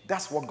ashamed.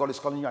 That's what God is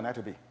calling you and I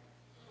to be.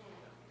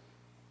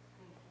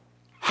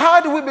 How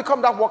do we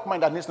become that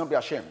workman that needs not to be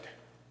ashamed?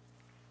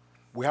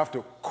 We have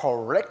to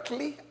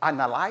correctly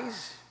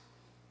analyze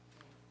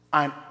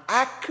and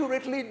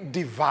accurately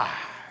divide,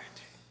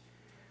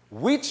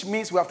 which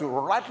means we have to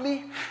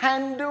rightly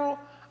handle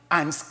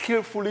and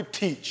skillfully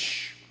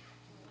teach.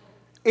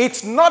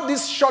 It's not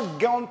these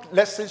shotgun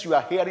lessons you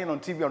are hearing on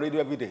TV and radio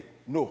every day.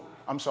 No,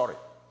 I'm sorry.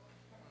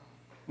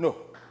 No.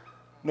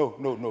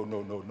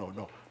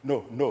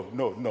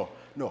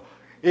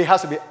 It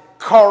has to be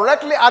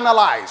correctly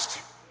analyzed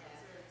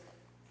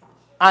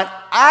and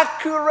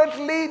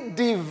accurately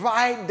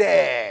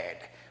divided.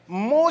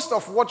 Most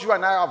of what you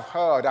and I have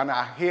heard and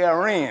are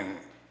hearing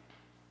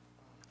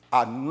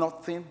are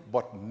nothing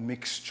but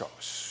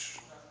mixtures.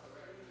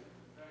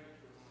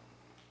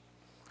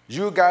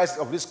 You guys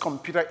of this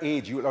computer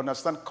age, you will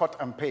understand cut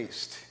and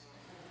paste.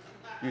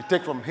 You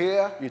take from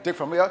here, you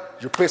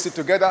paste it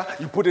together,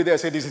 you put it there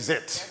and say, this is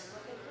it.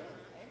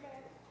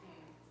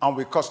 And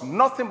we cause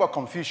nothing but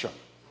confusion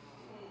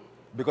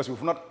because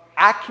we've not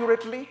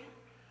accurately,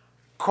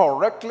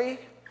 correctly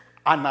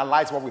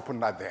analyzed what we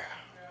put out there.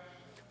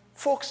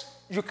 Folks,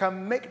 you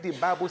can make the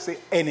Bible say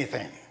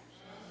anything.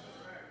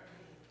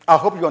 I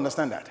hope you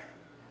understand that.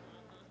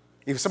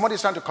 If somebody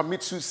is trying to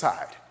commit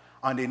suicide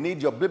and they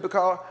need your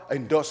biblical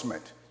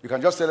endorsement, you can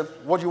just tell them,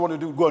 what do you want to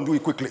do? Go and do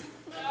it quickly.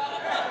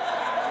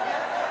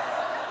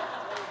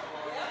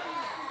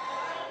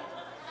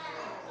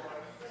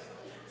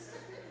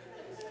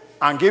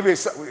 And give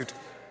it,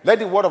 let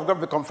the word of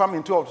God be confirmed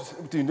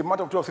in the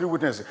matter of 2 or 3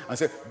 witnesses and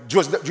say,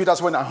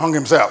 Judas went and hung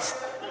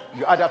himself.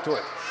 You add that to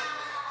it.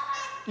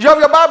 You have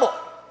your Bible.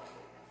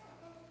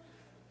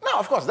 Now,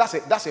 of course,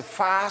 that's a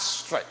far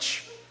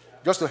stretch.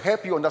 just to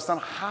help you understand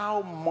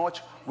how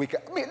much we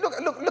can. I mean,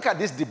 look at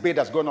this debate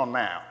that's going on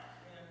now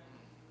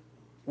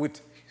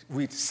with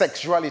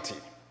sexuality.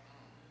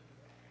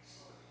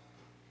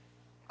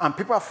 And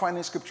people are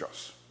finding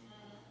scriptures.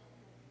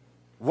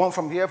 One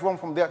from here, one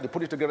from there. They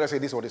put it together and say,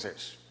 this is what it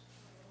says.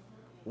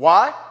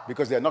 Why?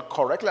 Because they're not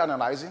correctly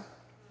analyzing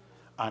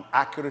and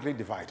accurately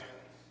dividing.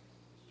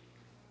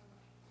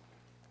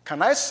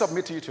 Can I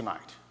submit to you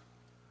tonight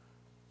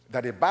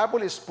that the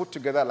Bible is put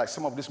together like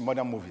some of these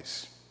modern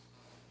movies?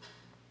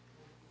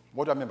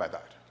 What do I mean by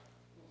that?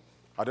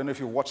 I don't know if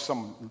you watch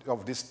some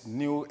of these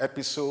new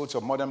episodes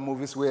of modern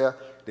movies where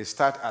they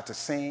start at a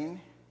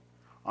scene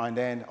and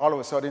then all of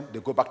a sudden they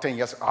go back 10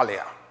 years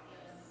earlier.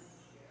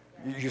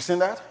 You seen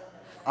that?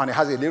 And it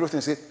has a little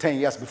thing say 10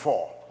 years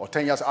before or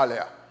 10 years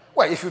earlier.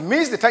 Well, if you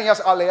miss the 10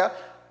 years earlier,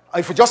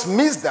 if you just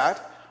miss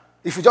that,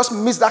 if you just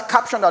miss that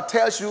caption that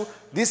tells you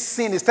this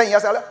scene is 10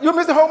 years earlier, you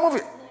miss the whole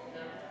movie.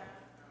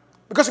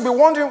 Because you'll be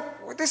wondering,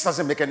 well, this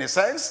doesn't make any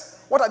sense.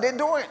 What are they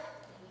doing?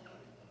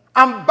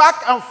 I'm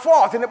back and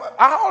forth. And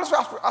I always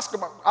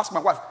ask my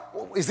wife,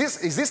 is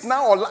this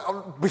now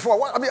or before?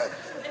 What? I mean,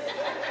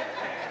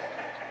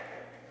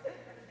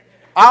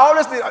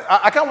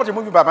 I can't watch a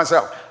movie by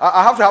myself.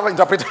 I have to have an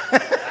interpreter.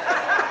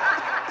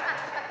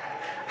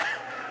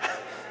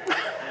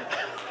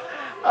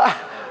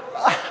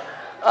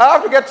 I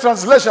have to get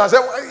translation. I said,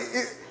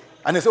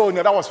 and they say, oh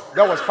no, that was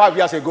 5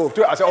 years ago.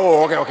 I said,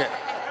 oh, okay.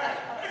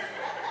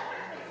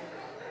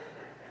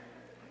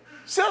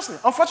 Seriously,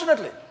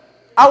 unfortunately.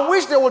 I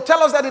wish they would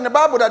tell us that in the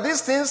Bible that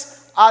these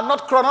things are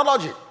not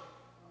chronology.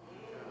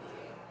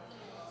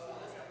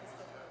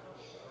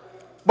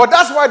 But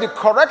that's where the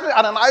correctly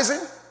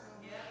analyzing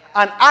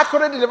and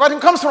accurately dividing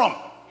comes from.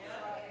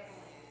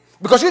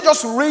 Because you're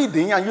just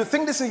reading and you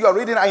think this thing you are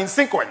reading are in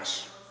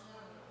sequence.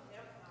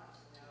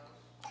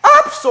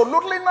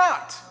 Absolutely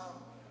not.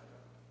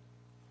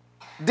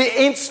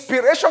 The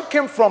inspiration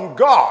came from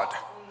God,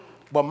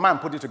 but man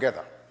put it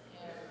together.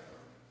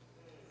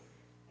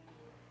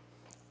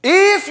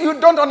 If you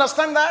don't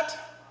understand that,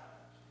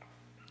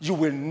 you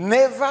will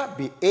never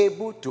be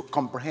able to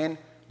comprehend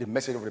the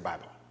message of the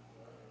Bible.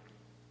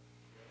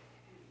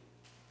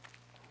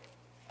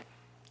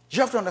 You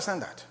have to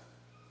understand that.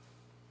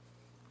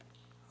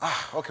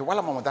 Okay, while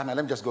I'm on that, now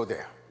let me just go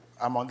there.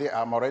 I'm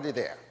already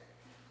there.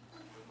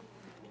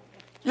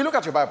 You look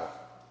at your Bible.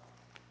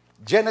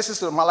 Genesis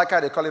to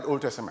Malachi, they call it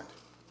Old Testament.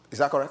 Is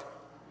that correct?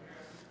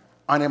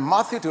 And in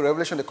Matthew to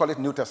Revelation, they call it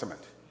New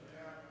Testament.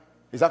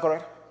 Is that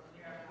correct?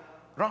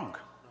 Wrong.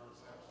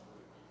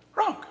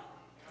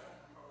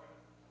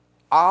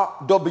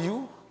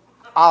 R-W-R-O-N-G.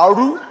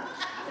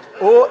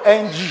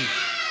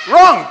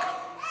 Wrong.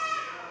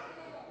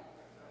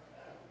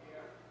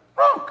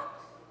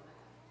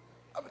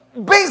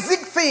 Basic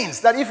things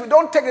that if you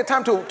don't take the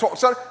time to talk,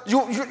 so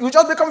you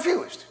just be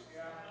confused.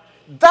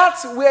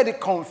 That's where the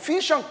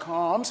confusion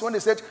comes when they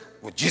said,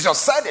 well, Jesus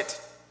said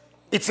it.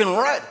 It's in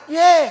red.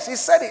 Yes, he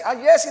said it.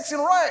 And yes, it's in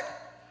red.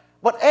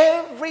 But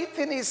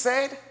everything he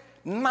said,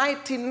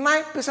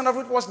 99% of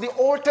it was the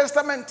Old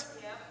Testament.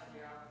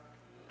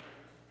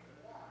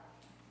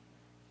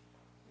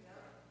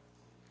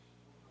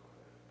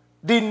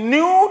 The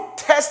New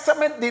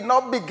Testament did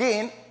not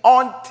begin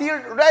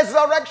until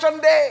Resurrection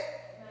Day.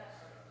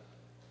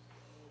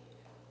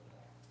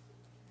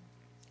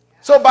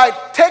 So by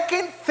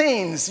taking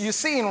things you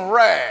see in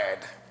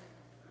red,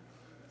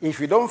 if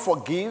you don't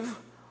forgive,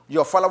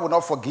 your Father will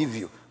not forgive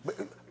you. But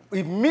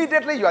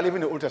immediately you are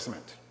leaving the Old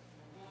Testament.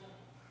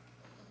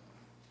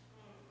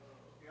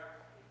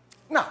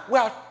 Now, we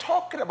are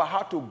talking about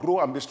how to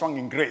grow and be strong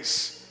in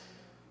grace.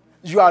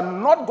 You are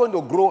not going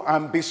to grow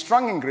and be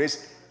strong in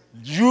grace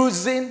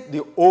using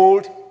the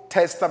Old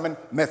Testament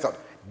method.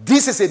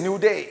 This is a new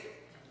day.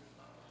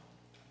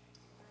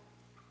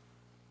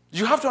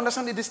 You have to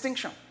understand the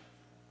distinction.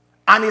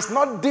 And it's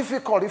not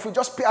difficult if you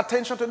just pay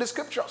attention to the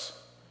scriptures.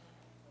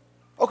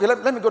 Okay,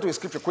 let me go to the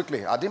scripture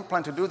quickly. I didn't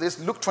plan to do this.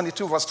 Luke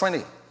 22, verse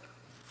 20.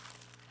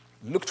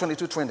 Luke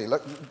 22, 20.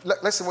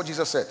 Let's see what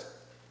Jesus said.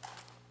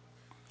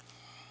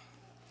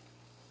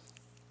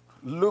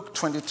 Luke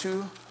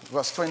 22,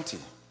 verse 20.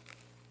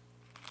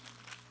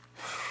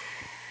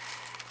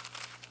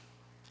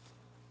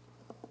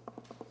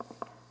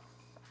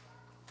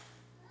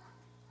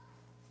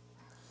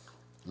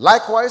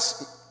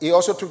 Likewise, he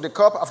also took the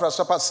cup after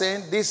supper,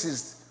 saying, this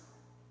is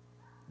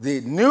the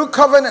new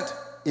covenant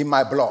in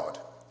my blood,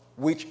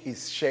 which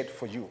is shed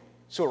for you.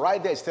 So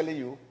right there it's telling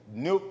you,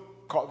 new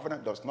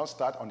covenant does not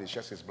start on the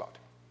shed his blood.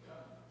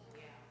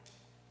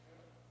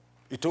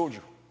 He told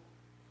you.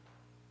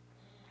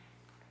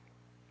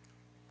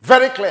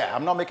 Very clear.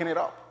 I'm not making it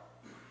up.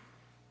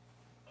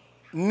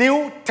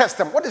 New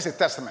Testament. What is a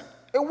testament?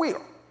 A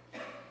will.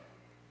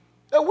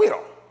 A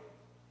will.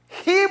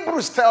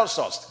 Hebrews tells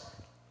us.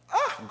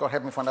 God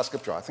help me find that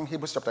scripture. I think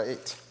Hebrews chapter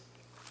 8.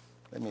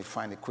 Let me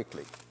find it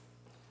quickly.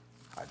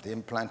 I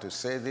didn't plan to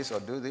say this or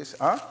do this.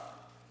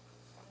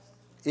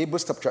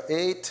 Hebrews chapter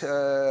 8.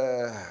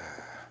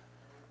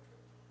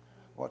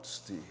 What's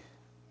the...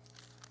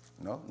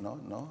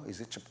 No.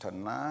 Is it chapter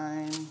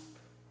 9?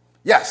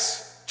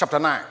 Yes, chapter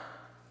 9,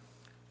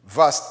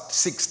 verse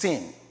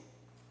 16.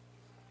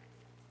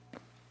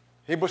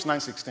 Hebrews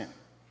 9:16.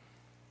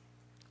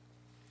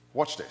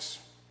 Watch this.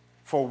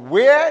 For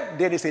where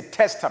there is a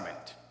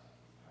testament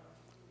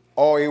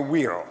or a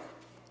will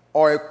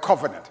or a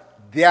covenant,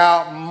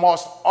 there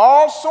must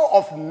also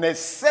of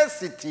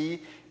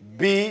necessity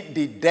be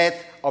the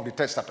death of the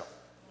testator.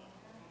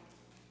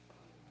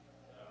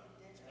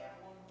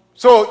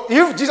 So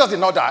if Jesus did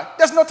not die,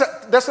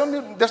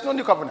 there's no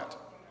new covenant.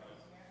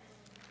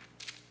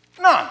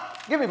 None.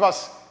 Give me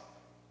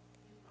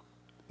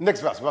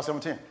next verse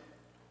 17.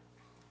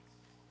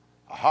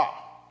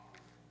 Aha.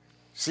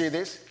 See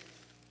this?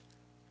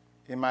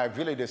 In my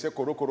village, they say,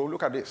 koro, koro.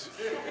 Look at this.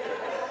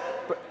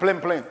 Plain,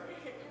 plain.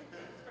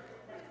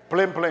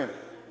 Plain, plain.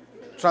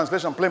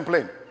 Translation, plain,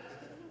 plain.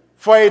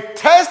 For a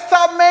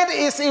testament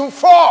is in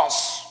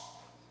force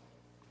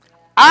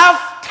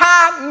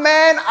after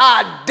men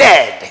are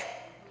dead,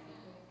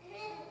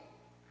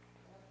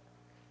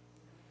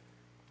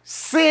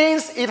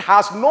 since it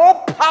has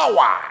no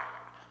power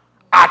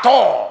at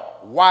all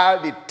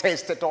while the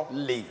testator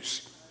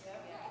lives.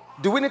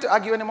 Do we need to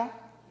argue anymore?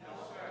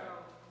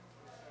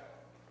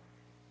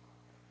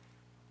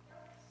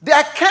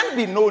 There can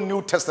be no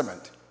New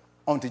Testament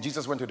until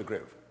Jesus went to the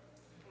grave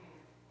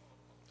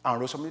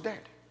and rose from the dead.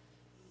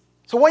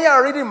 So when you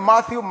are reading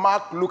Matthew,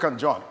 Mark, Luke, and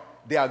John,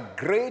 they are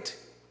great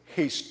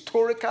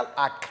historical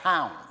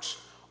accounts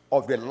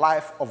of the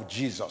life of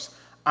Jesus.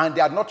 And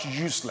they are not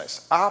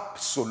useless.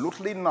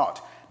 Absolutely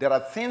not. There are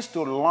things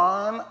to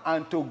learn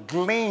and to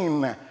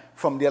glean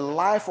from the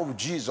life of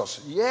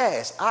Jesus.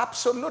 Yes,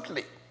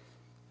 absolutely.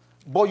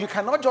 But you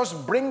cannot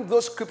just bring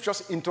those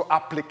scriptures into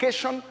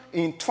application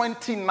in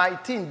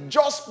 2019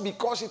 just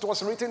because it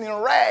was written in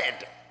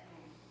red.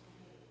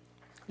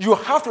 You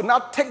have to now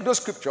take those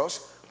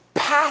scriptures,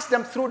 pass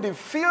them through the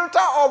filter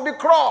of the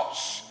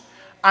cross,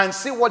 and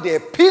see what the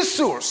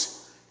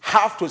epistles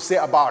have to say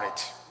about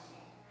it.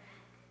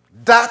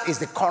 That is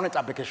the current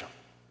application.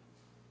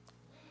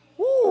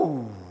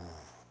 Woo.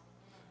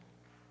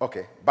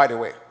 Okay, by the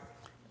way,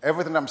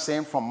 everything I'm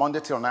saying from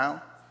Monday till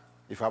now,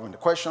 if you have any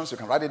questions, you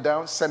can write it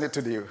down, send it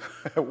to the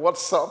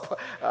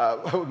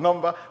WhatsApp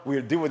number.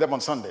 We'll deal with them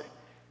on Sunday.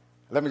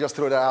 Let me just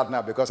throw that out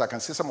now because I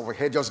can see some of your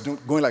head just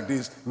going like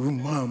this.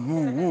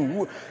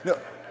 No.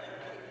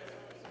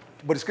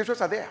 But the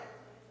scriptures are there.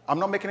 I'm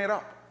not making it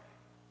up.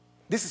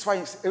 This is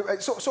why.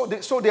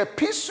 So the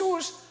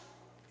epistles,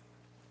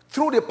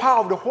 through the power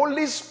of the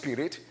Holy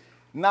Spirit,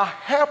 now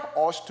help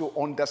us to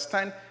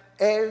understand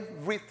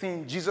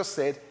everything Jesus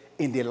said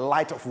in the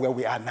light of where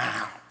we are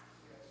now.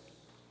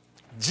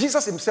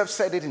 Jesus himself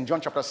said it in John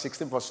chapter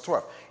 16, verse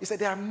 12. He said,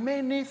 there are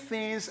many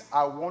things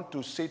I want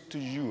to say to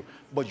you,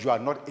 but you are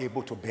not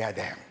able to bear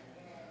them.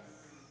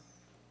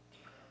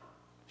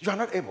 You are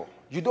not able.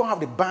 You don't have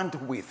the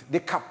bandwidth, the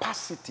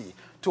capacity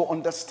to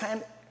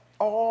understand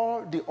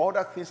all the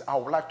other things I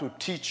would like to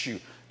teach you.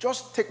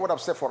 Just take what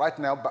I've said for right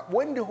now, but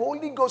when the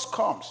Holy Ghost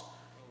comes,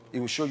 he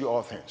will show you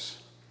all things.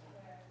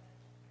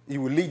 He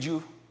will lead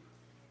you.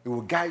 He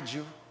will guide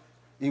you.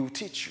 He will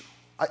teach you.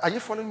 Are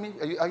you following me?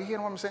 Are you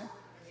hearing what I'm saying?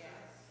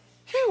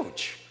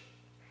 Huge.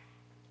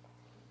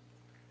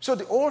 So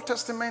the Old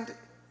Testament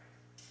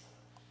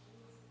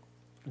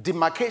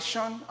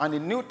demarcation and the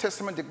New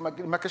Testament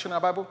demarcation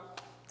of the Bible,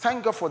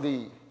 thank God for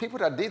the people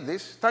that did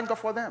this. Thank God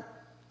for them.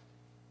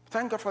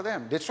 Thank God for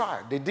them. They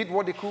tried. They did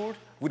what they could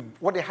with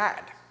what they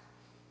had.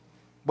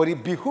 But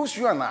it behooves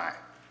you and I,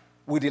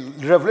 with the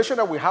revelation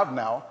that we have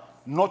now,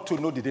 not to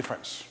know the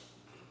difference.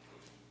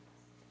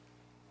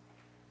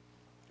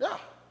 Yeah.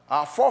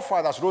 Our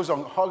forefathers rose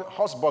on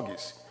horse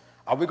buggies.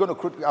 Are we going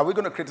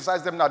to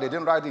criticize them now? They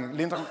didn't ride in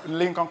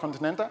Lincoln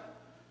Continental?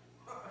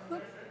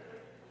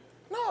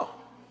 No.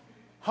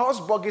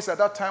 Horse buggies at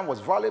that time was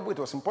valuable. It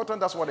was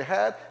important. That's what they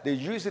had. They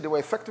used it. They were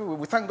effective.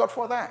 We thank God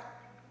for that.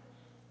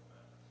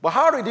 But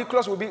how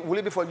ridiculous will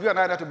it be for you and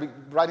I to be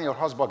riding a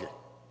horse buggy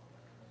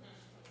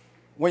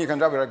when you can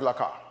drive a regular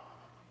car?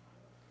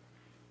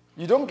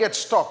 You don't get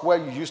stuck where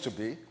you used to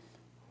be.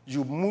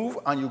 You move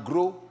and you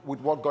grow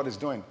with what God is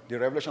doing, the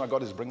revelation that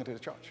God is bringing to the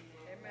church.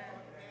 Amen.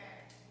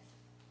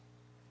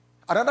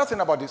 Another thing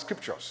about the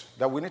scriptures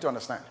that we need to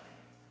understand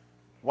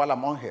while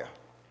I'm on here,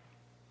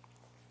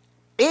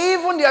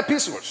 even the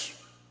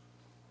epistles,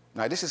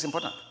 now this is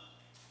important.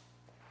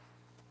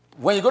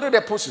 When you go to the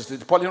epistles,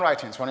 the Pauline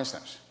writings, for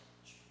instance,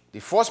 the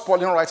first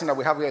Pauline writing that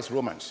we have here is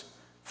Romans,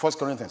 1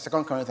 Corinthians,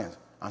 2 Corinthians,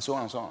 and so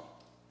on and so on.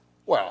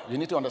 Well, you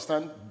need to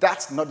understand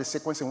that's not the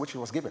sequence in which it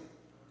was given.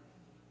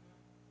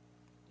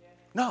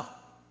 No.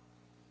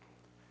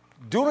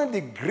 During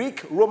the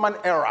Greek-Roman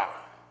era,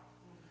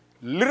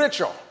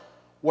 literature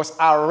was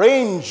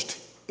arranged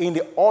in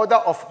the order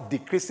of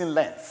decreasing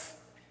length.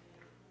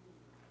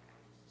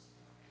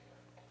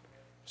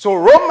 So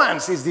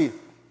Romans is the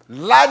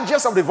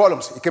largest of the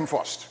volumes. It came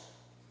first.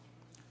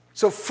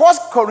 So 1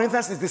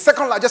 Corinthians is the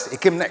second largest.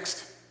 It came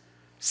next.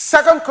 2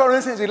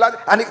 Corinthians is the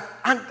largest,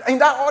 and in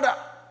that order.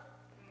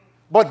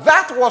 But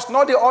that was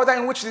not the order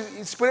in which the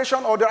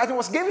inspiration or the writing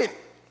was given.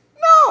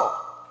 No.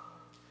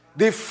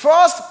 The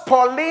first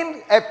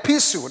Pauline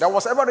epistle that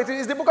was ever written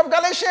is the book of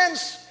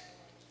Galatians.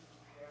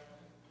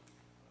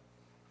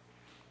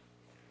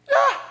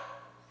 Yeah.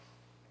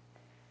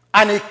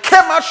 And he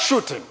came out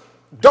shooting.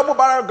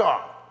 Double-barrel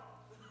gun.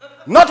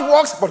 Not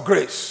works, but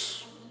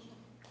grace.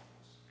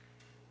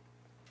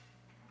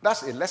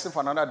 That's a lesson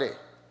for another day.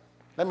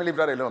 Let me leave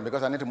that alone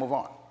because I need to move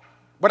on.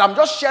 But I'm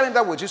just sharing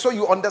that with you so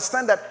you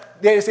understand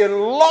that there is a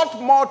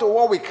lot more to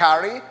what we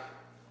carry.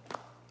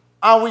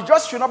 And we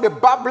just should not be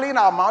babbling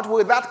our mouth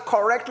without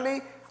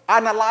correctly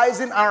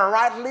analyzing and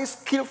rightly,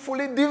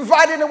 skillfully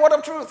dividing the word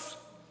of truth.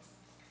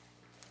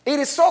 It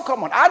is so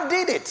common. I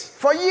did it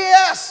for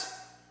years.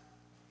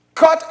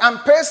 Cut and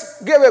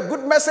paste, gave a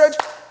good message.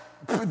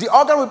 The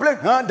organ will play.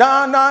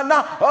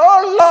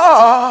 Oh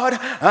Lord,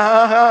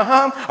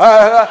 I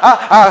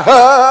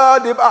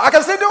heard the, I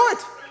can still do it.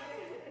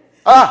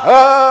 I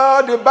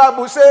heard the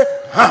Bible say,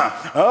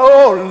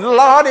 oh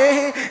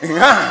Lordy.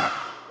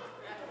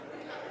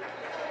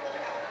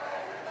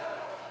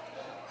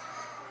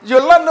 You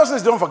learn those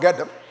things, don't forget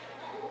them.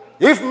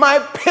 If my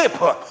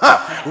people,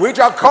 which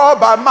are called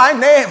by my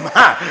name,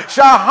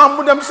 shall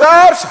humble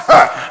themselves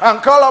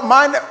and call up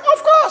my name,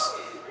 of course.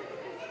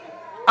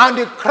 And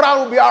the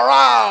crowd will be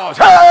aroused.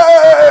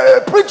 Hey,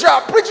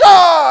 preacher, preacher!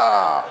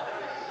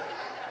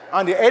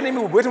 And the enemy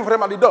will be waiting for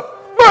them at the door.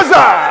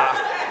 Buzzer!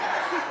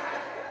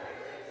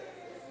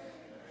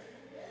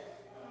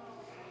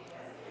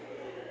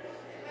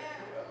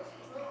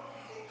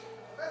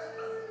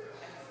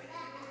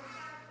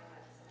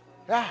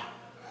 Yeah.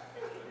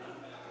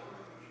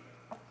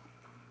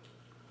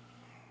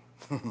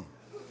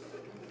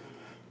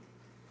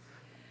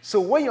 So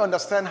when you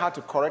understand how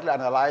to correctly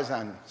analyze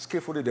and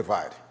skillfully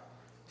divide,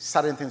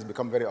 certain things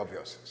become very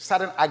obvious.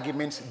 Certain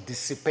arguments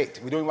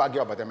dissipate. We don't even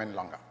argue about them any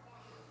longer.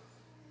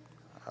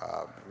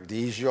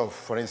 The issue of,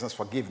 for instance,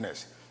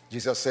 forgiveness.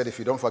 Jesus said, if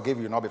you don't forgive,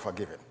 you will not be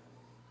forgiven.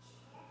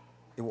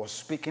 He was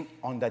speaking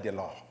under the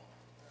law.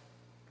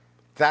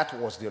 That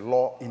was the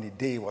law in the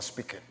day he was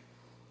speaking.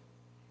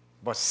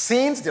 But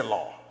since the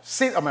law,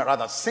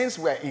 since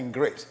we're in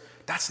grace,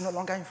 that's no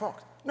longer in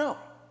fact. No.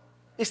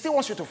 He still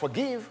wants you to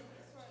forgive.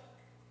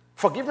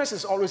 Forgiveness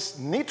is always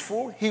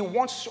needful. He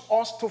wants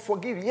us to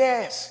forgive,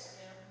 yes.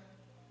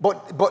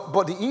 But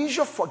the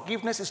issue of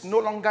forgiveness is no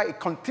longer a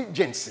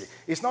contingency.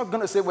 It's not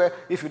going to say, well,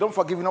 if you don't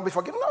forgive, you'll not be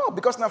forgiven. No,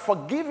 because now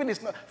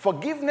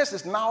forgiveness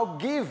is now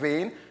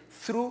given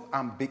through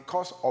and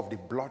because of the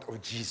blood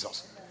of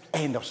Jesus.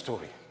 End of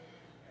story.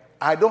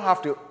 I don't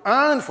have to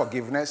earn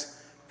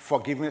forgiveness.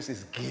 Forgiveness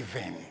is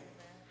given.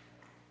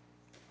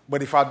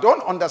 But if I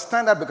don't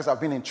understand that, because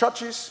I've been in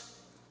churches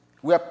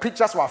where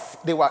preachers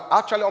were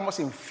actually almost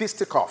in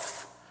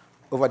fisticuffs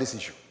over this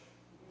issue.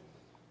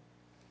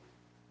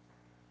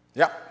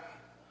 Yeah.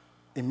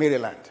 In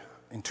Maryland,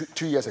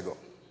 two years ago.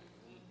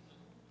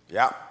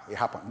 Yeah, it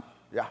happened.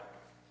 Yeah.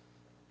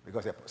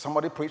 Because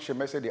somebody preached a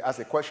message, they asked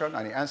a question,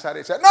 and he answered it.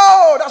 He said,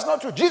 no, that's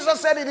not true. Jesus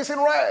said it is in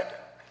red.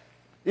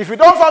 If you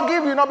don't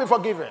forgive, you'll not be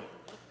forgiven.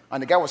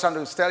 And the guy was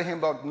trying to tell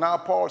him, but now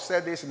Paul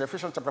said this in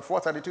Ephesians chapter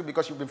 4:32,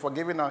 because you've been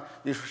forgiven, now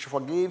you should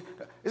forgive.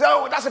 He said,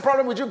 oh, that's the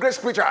problem with you grace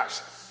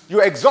preachers. You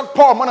exalt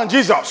Paul more than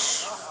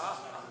Jesus.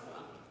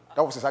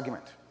 That was his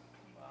argument.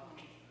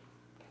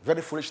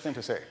 Very foolish thing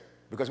to say.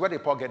 Because where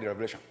did Paul get the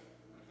revelation?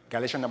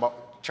 Galatians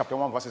chapter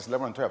 1, verses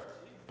 11 and 12.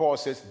 Paul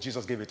says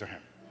Jesus gave it to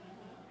him.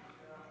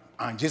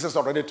 And Jesus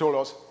already told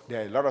us,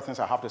 there are a lot of things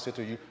I have to say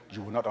to you,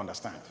 you will not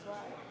understand.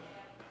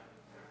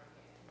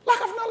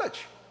 Lack of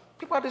knowledge.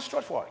 People are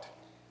destroyed for it.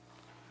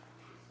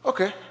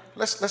 Okay,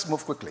 let's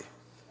move quickly.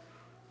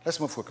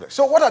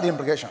 So what are the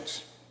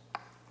implications?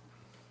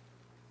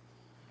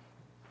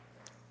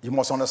 You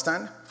must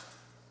understand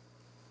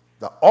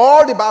that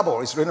all the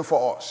Bible is written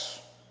for us,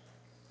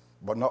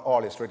 but not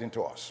all is written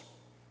to us.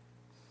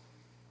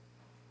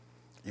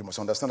 You must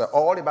understand that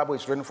all the Bible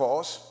is written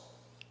for us,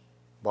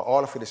 but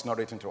all of it is not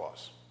written to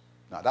us.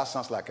 Now that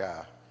sounds like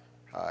a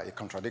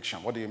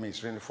contradiction. What do you mean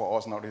it's written for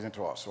us, not written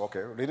to us?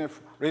 Okay,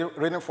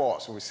 written for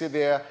us. We see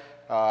there,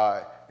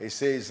 it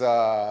says,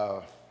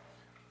 it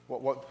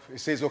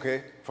says,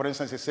 okay, for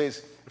instance, it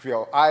says, if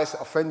your eyes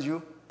offend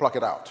you, pluck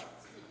it out.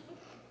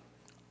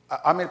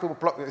 How many people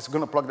is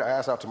going to pluck their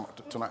eyes out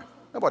tonight?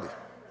 Nobody.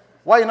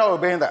 Why are you not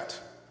obeying that?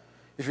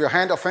 If your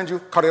hand offends you,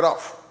 cut it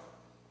off.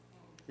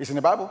 It's in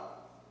the Bible.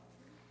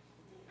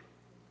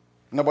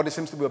 Nobody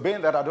seems to be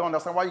obeying that. I don't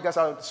understand why you guys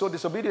are so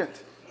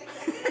disobedient.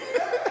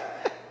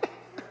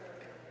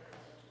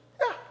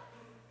 Yeah.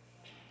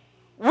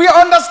 We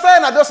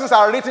understand that those things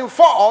are written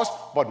for us,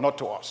 but not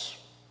to us.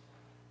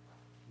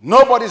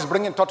 Nobody's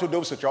bringing turtle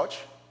doves to church.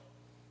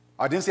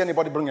 I didn't see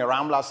anybody bring a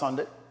ram last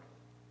Sunday.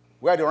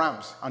 Where are the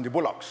rams and the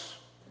bullocks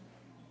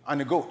and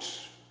the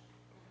goats?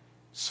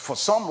 For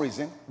some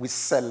reason, we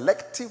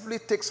selectively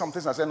take some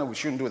things and say, no, we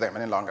shouldn't do them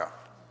any longer.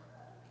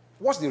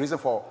 What's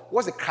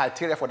the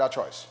criteria for that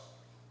choice?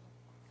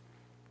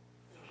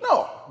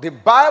 No, the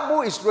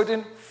Bible is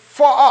written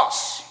for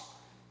us,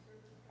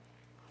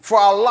 for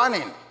our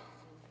learning.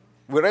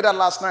 We read that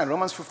last night,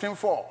 Romans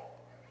 15:4.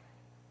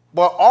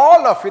 But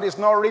all of it is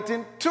not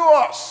written to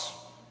us.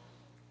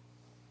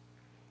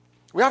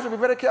 We have to be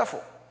very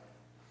careful.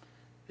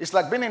 It's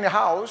like being in a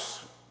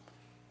house.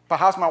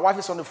 Perhaps my wife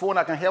is on the phone,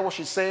 I can hear what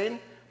she's saying,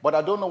 but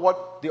I don't know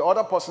what the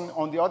other person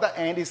on the other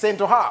end is saying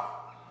to her.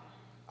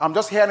 I'm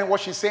just hearing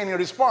what she's saying in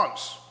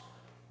response.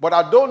 But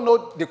I don't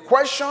know the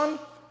question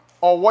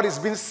or what is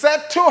being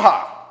said to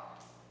her.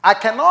 I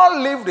cannot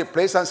leave the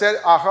place and say,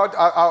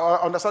 I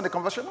understand the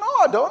conversation. No,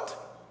 I don't.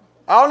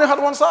 I only had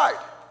one side.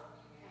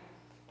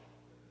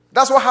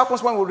 That's what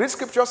happens when we read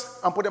scriptures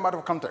and put them out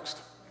of context.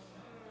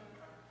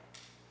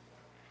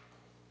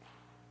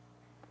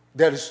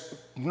 There is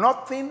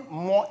nothing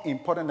more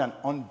important than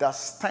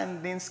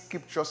understanding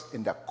scriptures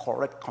in the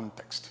correct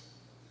context.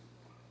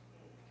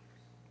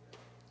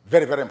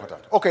 Very, very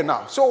important. Okay,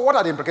 now, so what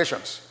are the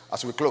implications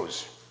as we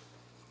close?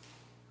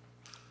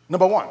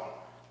 Number one,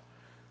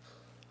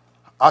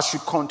 as you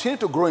continue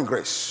to grow in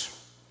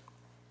grace,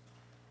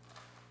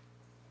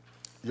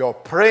 your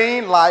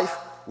praying life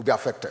will be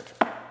affected.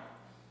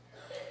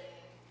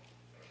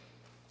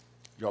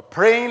 Your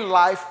praying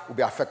life will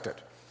be affected.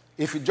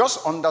 If you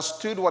just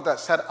understood what I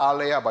said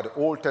earlier about the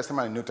Old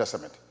Testament and New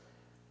Testament,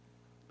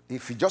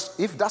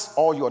 if that's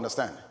all you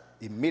understand,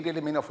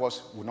 immediately many of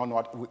us will not know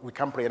what, we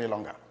can't pray any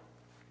longer.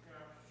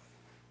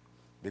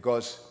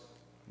 Because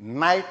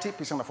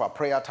 90% of our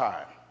prayer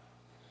time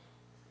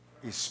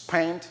is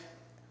spent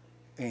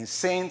in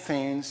saying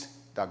things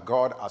that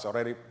God has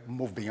already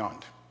moved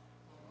beyond.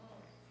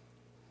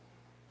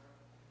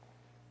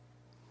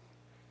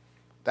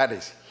 That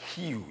is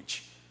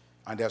huge.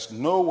 And there's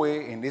no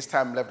way in this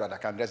time left that I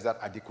can address that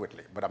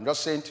adequately. But I'm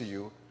just saying to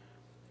you,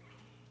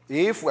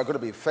 if we're going to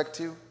be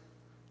effective,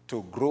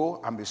 to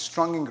grow and be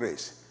strong in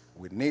grace,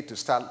 we need to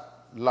start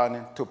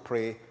learning to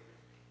pray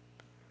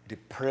the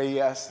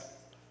prayers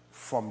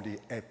from the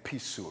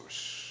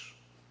epistles.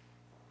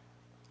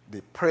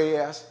 The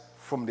prayers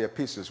from the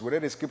epistles. We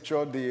read the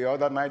scripture the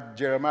other night,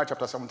 Jeremiah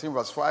chapter 17,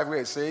 verse 5, where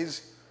it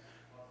says,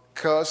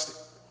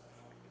 "Cursed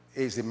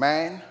is the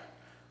man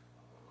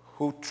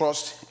who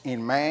trusts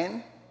in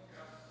man,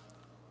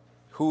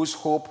 whose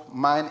hope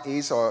man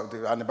is,"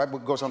 and the Bible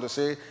goes on to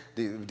say,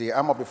 the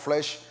arm of the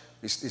flesh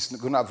is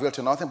going to avail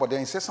to nothing. But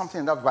then it says something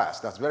in that verse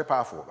that's very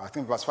powerful. I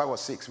think verse 5 or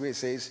 6, where it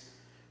says,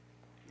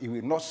 "He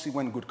will not see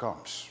when good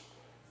comes."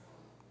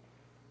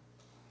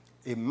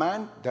 A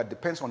man that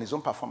depends on his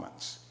own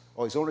performance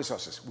or his own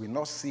resources will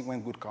not see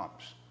when good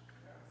comes.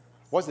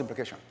 What's the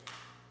implication?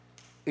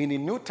 In the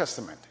New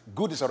Testament,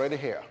 good is already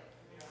here.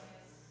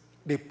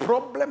 The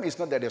problem is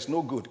not that there's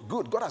no good.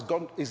 Good. God has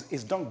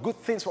done good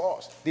things for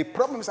us. The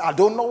problem is I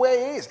don't know where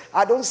he is.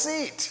 I don't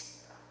see it.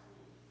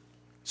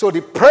 So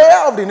the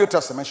prayer of the New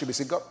Testament should be,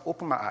 say, God,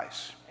 open my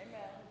eyes.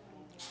 Amen.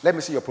 Let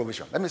me see your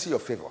provision. Let me see your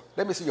favor.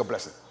 Let me see your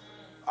blessing.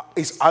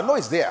 I know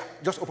it's there.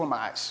 Just open my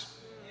eyes.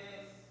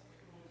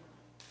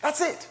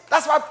 That's it.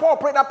 That's why Paul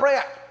prayed that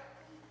prayer.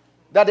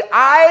 That the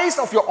eyes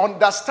of your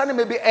understanding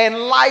may be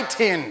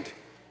enlightened.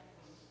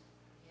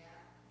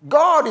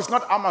 God is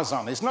not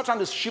Amazon. He's not trying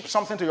to ship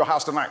something to your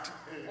house tonight.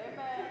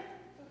 Amen.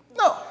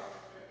 No.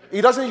 He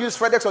doesn't use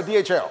FedEx or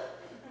DHL.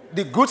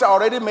 The goods are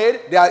already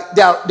made. They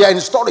are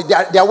installed.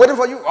 They are waiting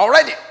for you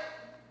already.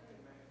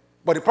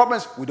 But the problem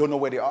is we don't know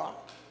where they are.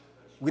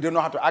 We don't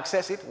know how to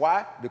access it.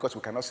 Why? Because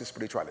we cannot see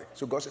spiritually.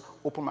 So God said,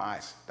 open my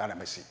eyes that I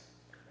may see.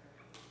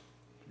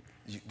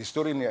 The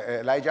story in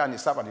Elijah and the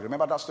servant, you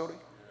remember that story?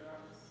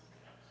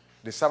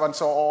 The servant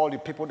saw all the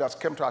people that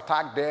came to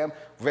attack them,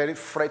 very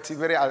fretty,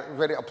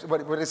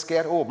 very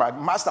scared. Oh, my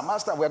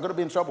master, we're going to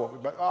be in trouble.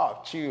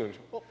 But, chill.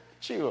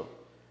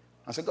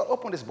 I said, God,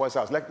 open this boy's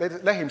eyes.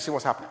 Let him see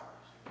what's happening.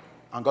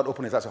 And God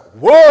opened his eyes.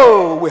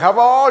 Whoa, we have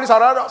all this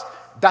around us.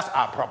 That's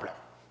our problem.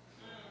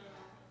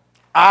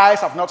 Eyes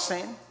have not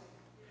seen,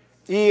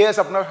 ears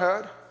have not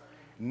heard,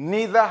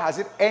 neither has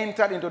it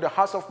entered into the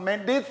hearts of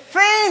men the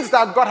things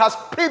that God has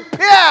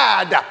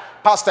prepared.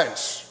 Past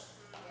tense.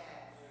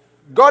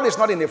 God is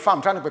not in a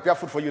farm trying to prepare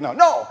food for you now.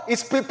 No,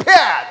 it's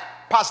prepared.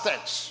 Past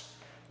tense.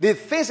 The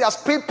things he has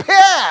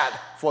prepared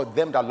for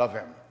them that love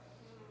him.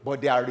 But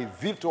they are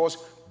revealed to us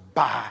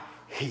by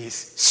his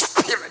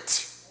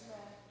Spirit.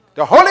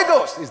 The Holy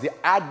Ghost is the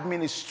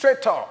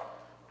administrator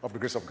of the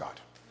grace of God.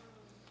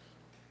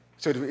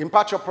 So it will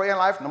impact your prayer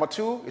life. Number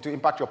two, it will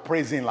impact your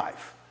praising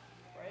life.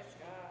 Praise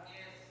God.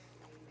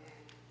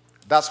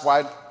 That's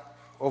why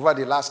over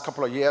the last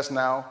couple of years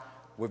now,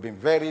 we've been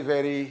very,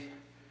 very,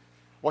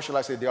 what shall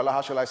I say, Deola,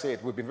 how shall I say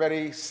it? We've been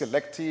very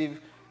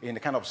selective in the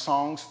kind of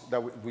songs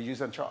that we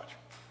use in church.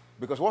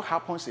 Because what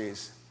happens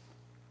is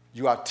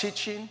you are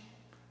teaching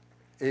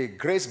a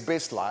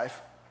grace-based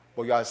life,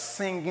 but you are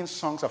singing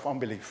songs of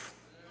unbelief.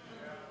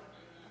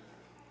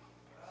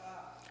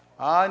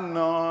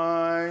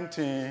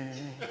 Anointing,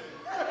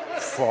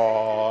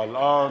 fall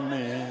on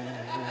me.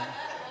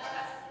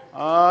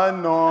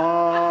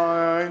 Anointing.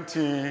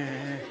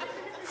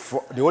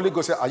 The Holy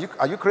Ghost said,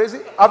 are you crazy?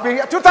 I've been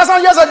here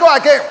 2,000 years ago I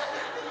came.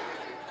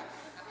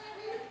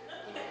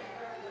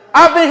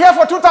 I've been here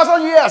for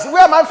 2,000 years.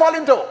 Where am I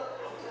falling to?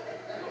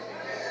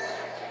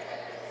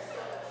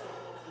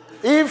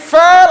 He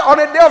fell on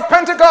the day of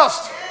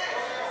Pentecost.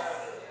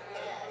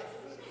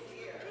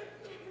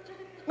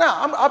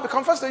 Now, I'll be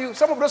confessed to you,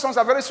 some of those songs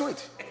are very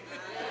sweet.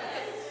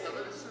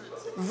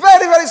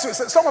 Very, very sweet.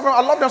 Some of them, I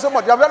love them so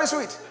much. They are very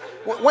sweet.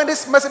 When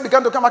this message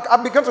began to come, I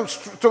began to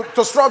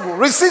struggle,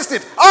 resist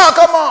it. Oh,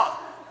 come on.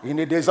 In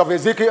the days of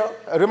Ezekiel.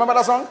 Remember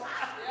that song?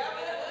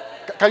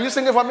 Can you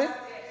sing it for me?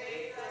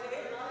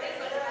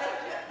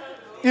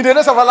 In the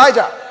days of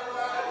Elijah.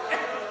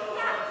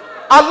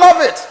 I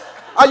love it.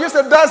 I used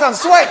to dance and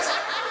sweat.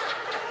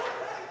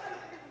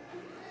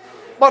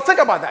 But think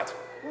about that.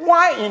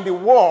 Why in the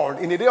world,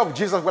 in the day of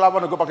Jesus, will I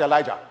want to go back to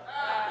Elijah?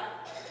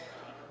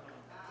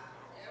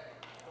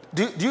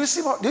 Do you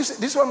see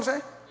this is what I'm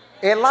saying?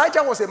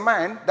 Elijah was a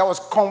man that was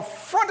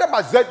confronted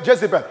by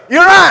Jezebel. He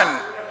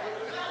ran.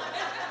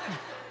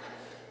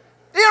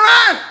 He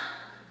ran.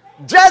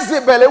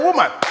 Jezebel, a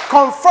woman,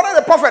 confronted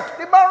the prophet.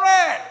 He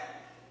ran.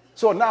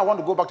 So now I want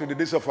to go back to the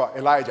days of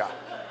Elijah.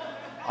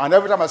 And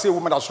every time I see a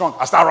woman that's strong,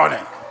 I start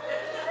running.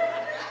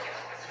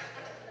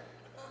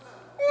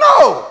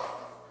 No.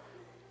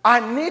 I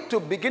need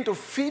to begin to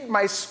feed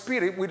my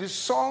spirit with the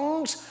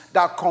songs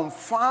that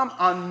confirm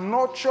and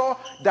nurture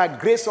the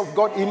grace of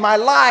God in my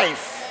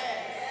life.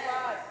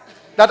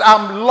 That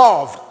I'm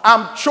loved,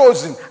 I'm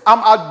chosen, I'm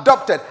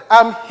adopted,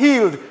 I'm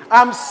healed,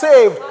 I'm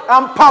saved,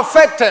 I'm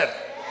perfected.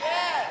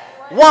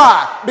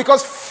 Why?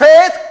 Because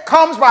faith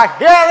comes by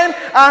hearing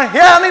and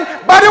hearing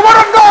by the word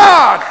of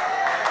God.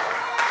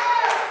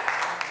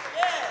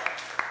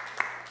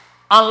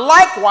 And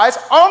likewise,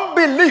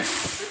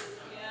 unbelief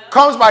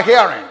comes by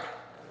hearing.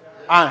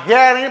 And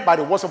hearing by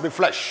the words of the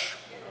flesh.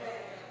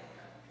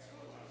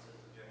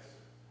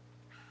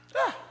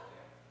 Yeah.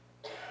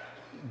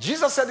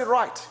 Jesus said it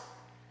right.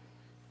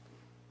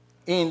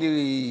 In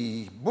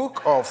the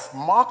book of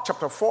Mark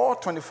chapter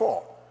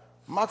 4:24.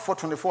 Mark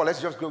 4:24. Let's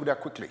just go there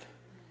quickly.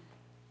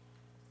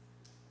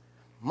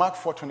 Mark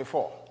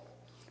 4:24.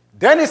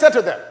 Then he said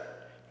to them,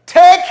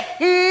 take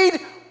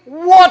heed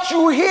what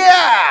you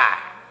hear.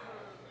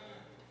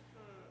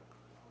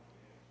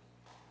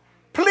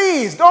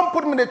 Please don't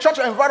put me in a church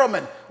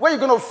environment where you're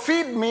going to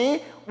feed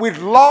me with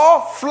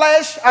law,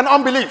 flesh, and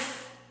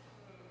unbelief.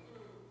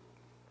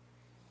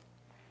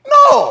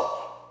 No.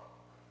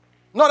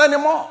 Not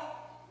anymore.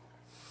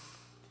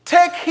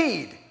 Take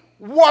heed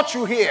what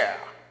you hear.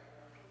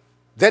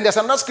 Then there's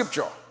another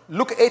scripture.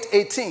 Luke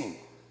 8:18.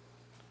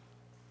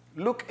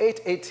 Luke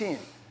 8:18.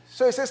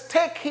 So it says,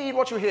 take heed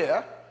what you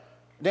hear.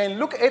 Then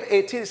Luke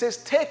 8:18, it says,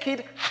 take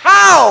heed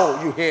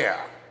how you hear.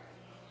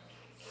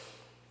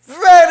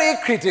 Very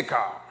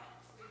critical.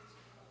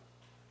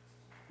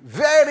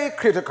 Very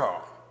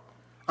critical.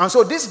 And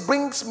so this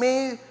brings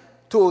me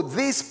to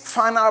this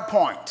final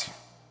point.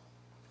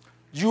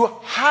 You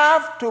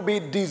have to be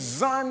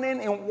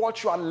discerning in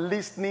what you are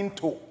listening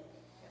to.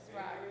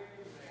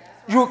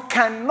 You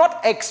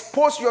cannot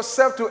expose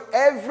yourself to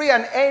every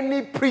and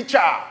any preacher.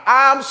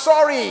 I'm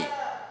sorry.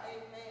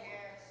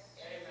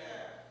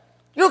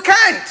 You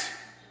can't.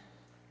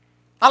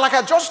 And like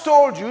I just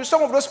told you,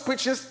 some of those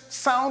preachings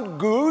sound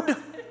good.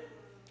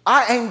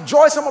 I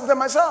enjoy some of them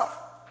myself.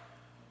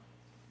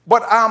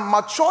 But I'm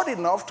matured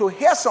enough to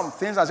hear some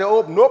things and say,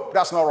 oh, nope,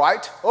 that's not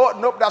right. Oh,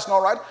 nope, that's not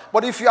right.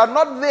 But if you are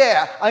not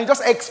there and you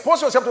just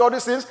expose yourself to all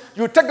these things,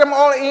 you take them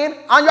all in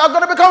and you are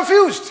going to be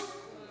confused.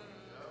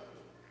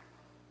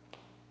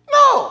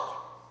 No.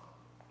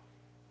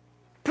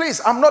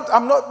 Please,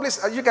 please,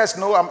 you guys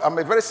know I'm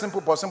a very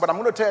simple person, but I'm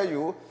going to tell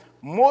you,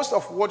 most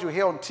of what you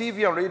hear on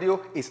TV and radio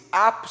is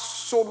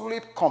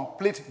absolute,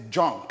 complete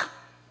junk.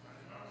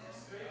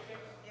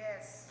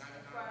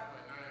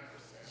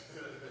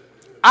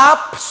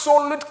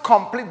 Absolute,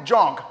 complete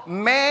junk.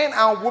 Men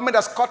and women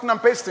that's cutting and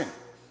pasting.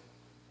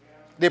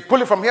 They pull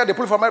it from here, they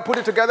pull it from there, put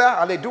it together,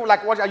 and they do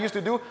like what I used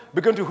to do,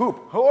 begin to hoop.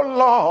 Oh,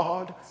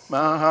 Lord.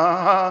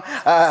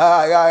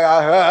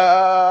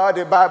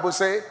 The Bible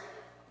says.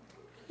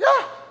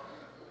 Yeah.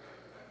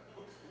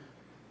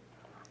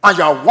 And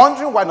you are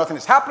wondering why nothing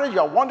is happening.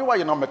 You are wondering why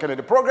you're not making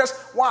any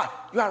progress. Why?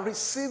 You are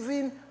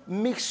receiving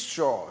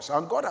mixtures.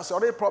 And God has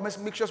already promised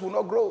mixtures will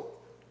not grow.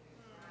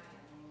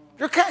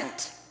 You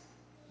can't.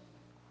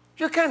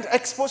 You can't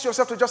expose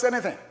yourself to just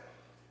anything.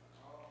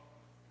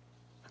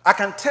 I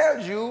can tell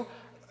you,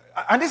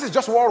 and this is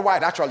just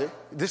worldwide actually.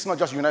 This is not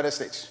just United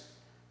States.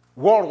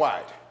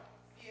 Worldwide.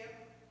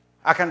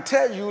 I can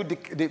tell you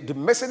the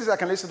messages I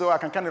can listen to, I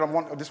can count it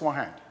on this one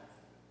hand.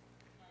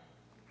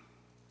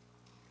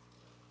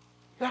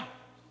 Yeah.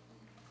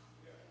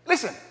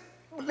 Listen.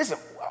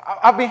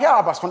 I've been here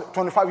about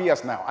 25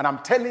 years now, and I'm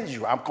telling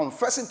you, I'm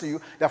confessing to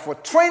you that for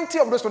 20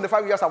 of those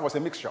 25 years, I was a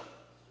mixture.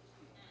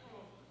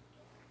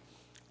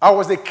 I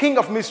was the king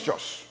of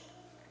mixtures.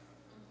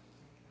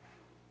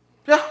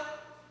 Yeah.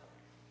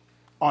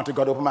 Until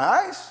God opened my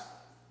eyes.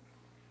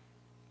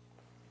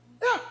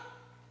 Yeah.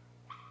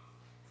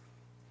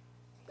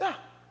 Yeah.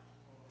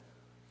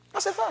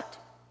 That's a fact.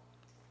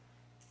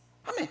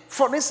 I mean,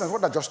 for instance,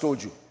 what I just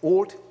told you,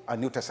 Old and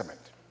New Testament.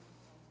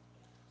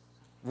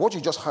 What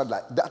you just heard,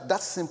 like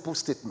that simple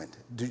statement,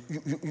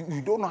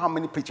 you don't know how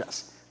many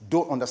preachers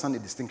don't understand the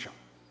distinction.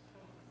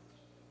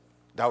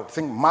 That would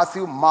think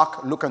Matthew,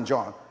 Mark, Luke, and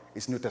John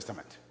is New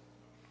Testament.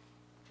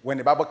 When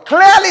the Bible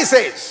clearly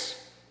says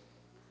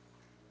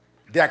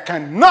there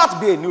cannot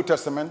be a New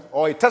Testament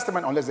or a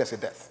Testament unless there's a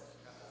death.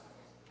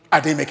 I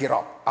didn't make it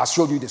up. I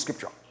showed you the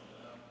scripture.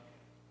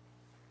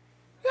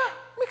 Yeah,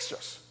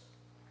 mixtures.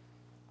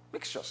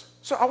 Mixtures.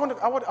 So I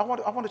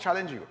want to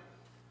challenge you.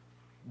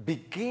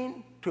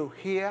 Begin to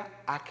hear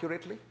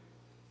accurately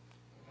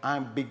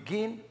and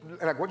begin,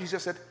 like what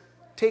Jesus said,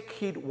 take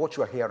heed what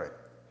you are hearing.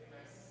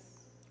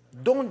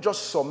 Don't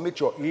just submit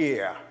your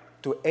ear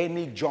to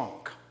any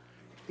junk.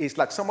 It's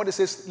like somebody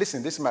says,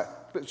 listen, this is my,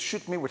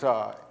 shoot me with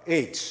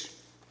AIDS.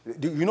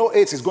 You know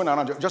AIDS is going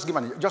around. Just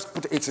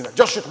put AIDS in there.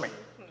 Just shoot me.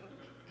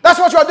 That's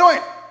what you're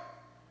doing.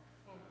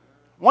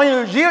 When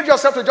you yield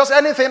yourself to just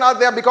anything out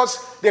there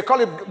because they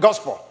call it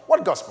gospel.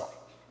 What gospel?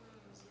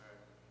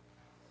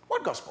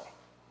 What gospel?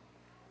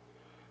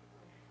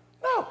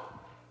 No.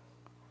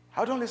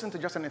 I don't listen to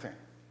just anything.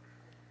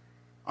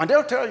 And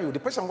they'll tell you, the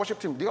person worship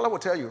team, the other will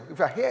tell you,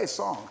 if I hear a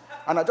song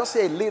and I just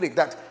say a lyric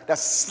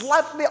that's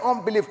slightly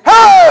unbelief,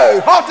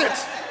 hey, halt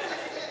it.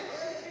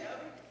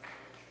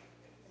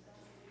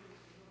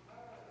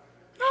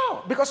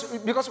 No, because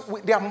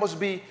there must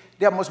be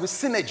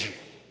synergy.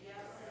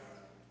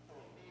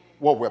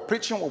 What we're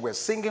preaching, what we're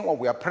singing, what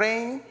we're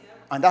praying,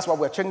 and that's why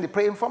we're changing the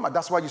praying format.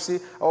 That's why you see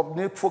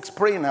new folks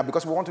praying now,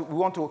 because we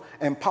want to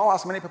empower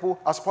as many people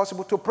as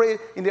possible to pray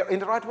in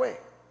the right way.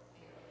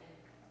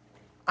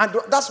 And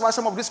that's why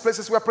some of these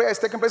places where prayer is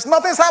taking place,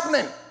 nothing's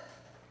happening.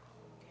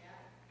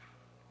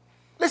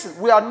 Listen,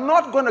 we are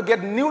not going to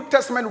get New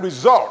Testament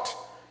result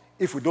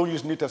if we don't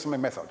use New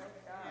Testament method.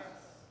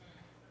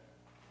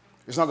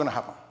 It's not going to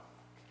happen.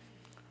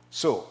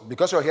 So,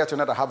 because you're here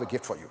tonight, I have a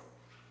gift for you.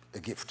 A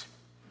gift.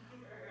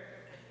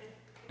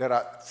 There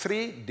are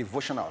 3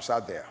 devotionals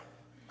out there.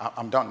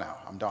 I'm done now.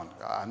 I'm done.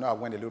 I know I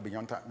went a little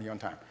beyond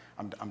time.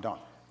 I'm done.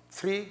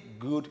 3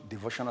 good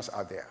devotionals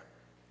out there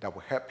that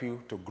will help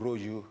you to grow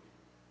you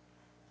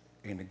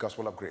in the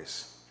gospel of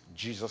grace.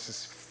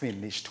 Jesus'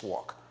 finished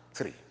work.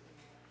 3.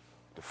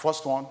 The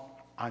first one,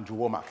 Andrew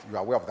Womack. You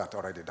are aware of that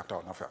already, Dr.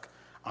 Onofak.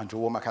 Andrew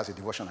Womack has a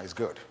devotion that is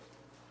good.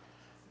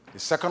 The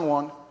second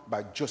one,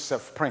 by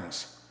Joseph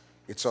Prince.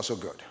 It's also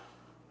good.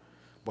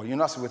 But you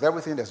know, with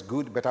everything, there's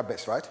good, better,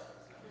 best, right?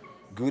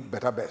 Good,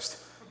 better, best.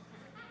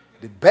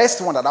 The best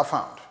one that I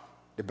found,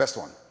 the best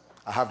one,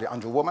 I have the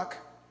Andrew Womack,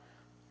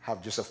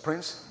 have Joseph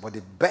Prince, but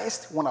the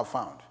best one I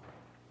found,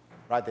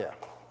 right there,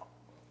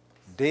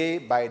 Day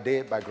by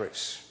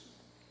Grace.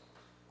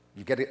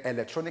 You get it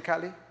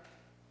electronically,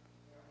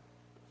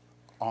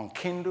 on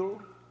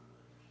Kindle.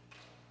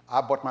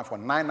 I bought mine for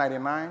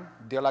 $9.99.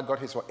 Dela got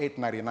his for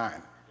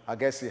 $8.99. I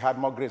guess he had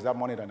more grace that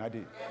morning than I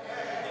did.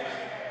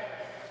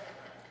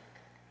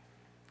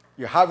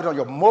 You have it on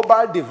your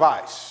mobile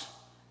device.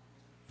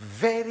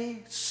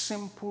 Very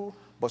simple,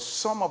 but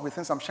some of the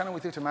things I'm sharing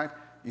with you tonight,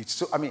 it's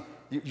so,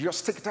 you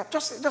just take it up.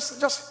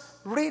 Just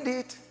read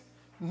it,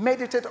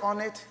 meditate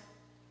on it.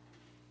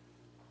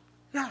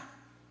 Yeah.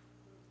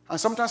 And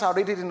sometimes I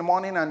read it in the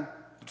morning, and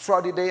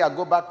throughout the day I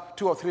go back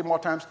 2 or 3 more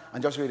times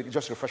and just read it,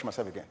 just refresh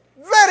myself again.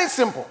 Very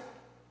simple.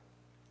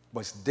 But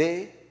it's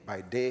day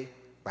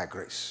by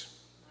grace.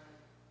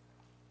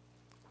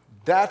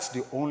 That's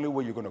the only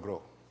way you're going to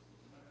grow.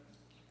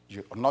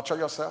 You nurture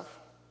yourself,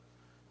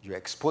 you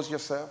expose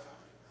yourself,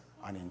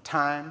 and in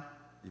time,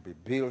 you'll be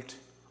built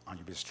and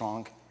you'll be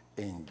strong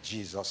in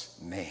Jesus'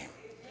 name.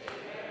 Amen.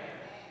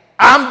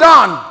 I'm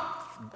done.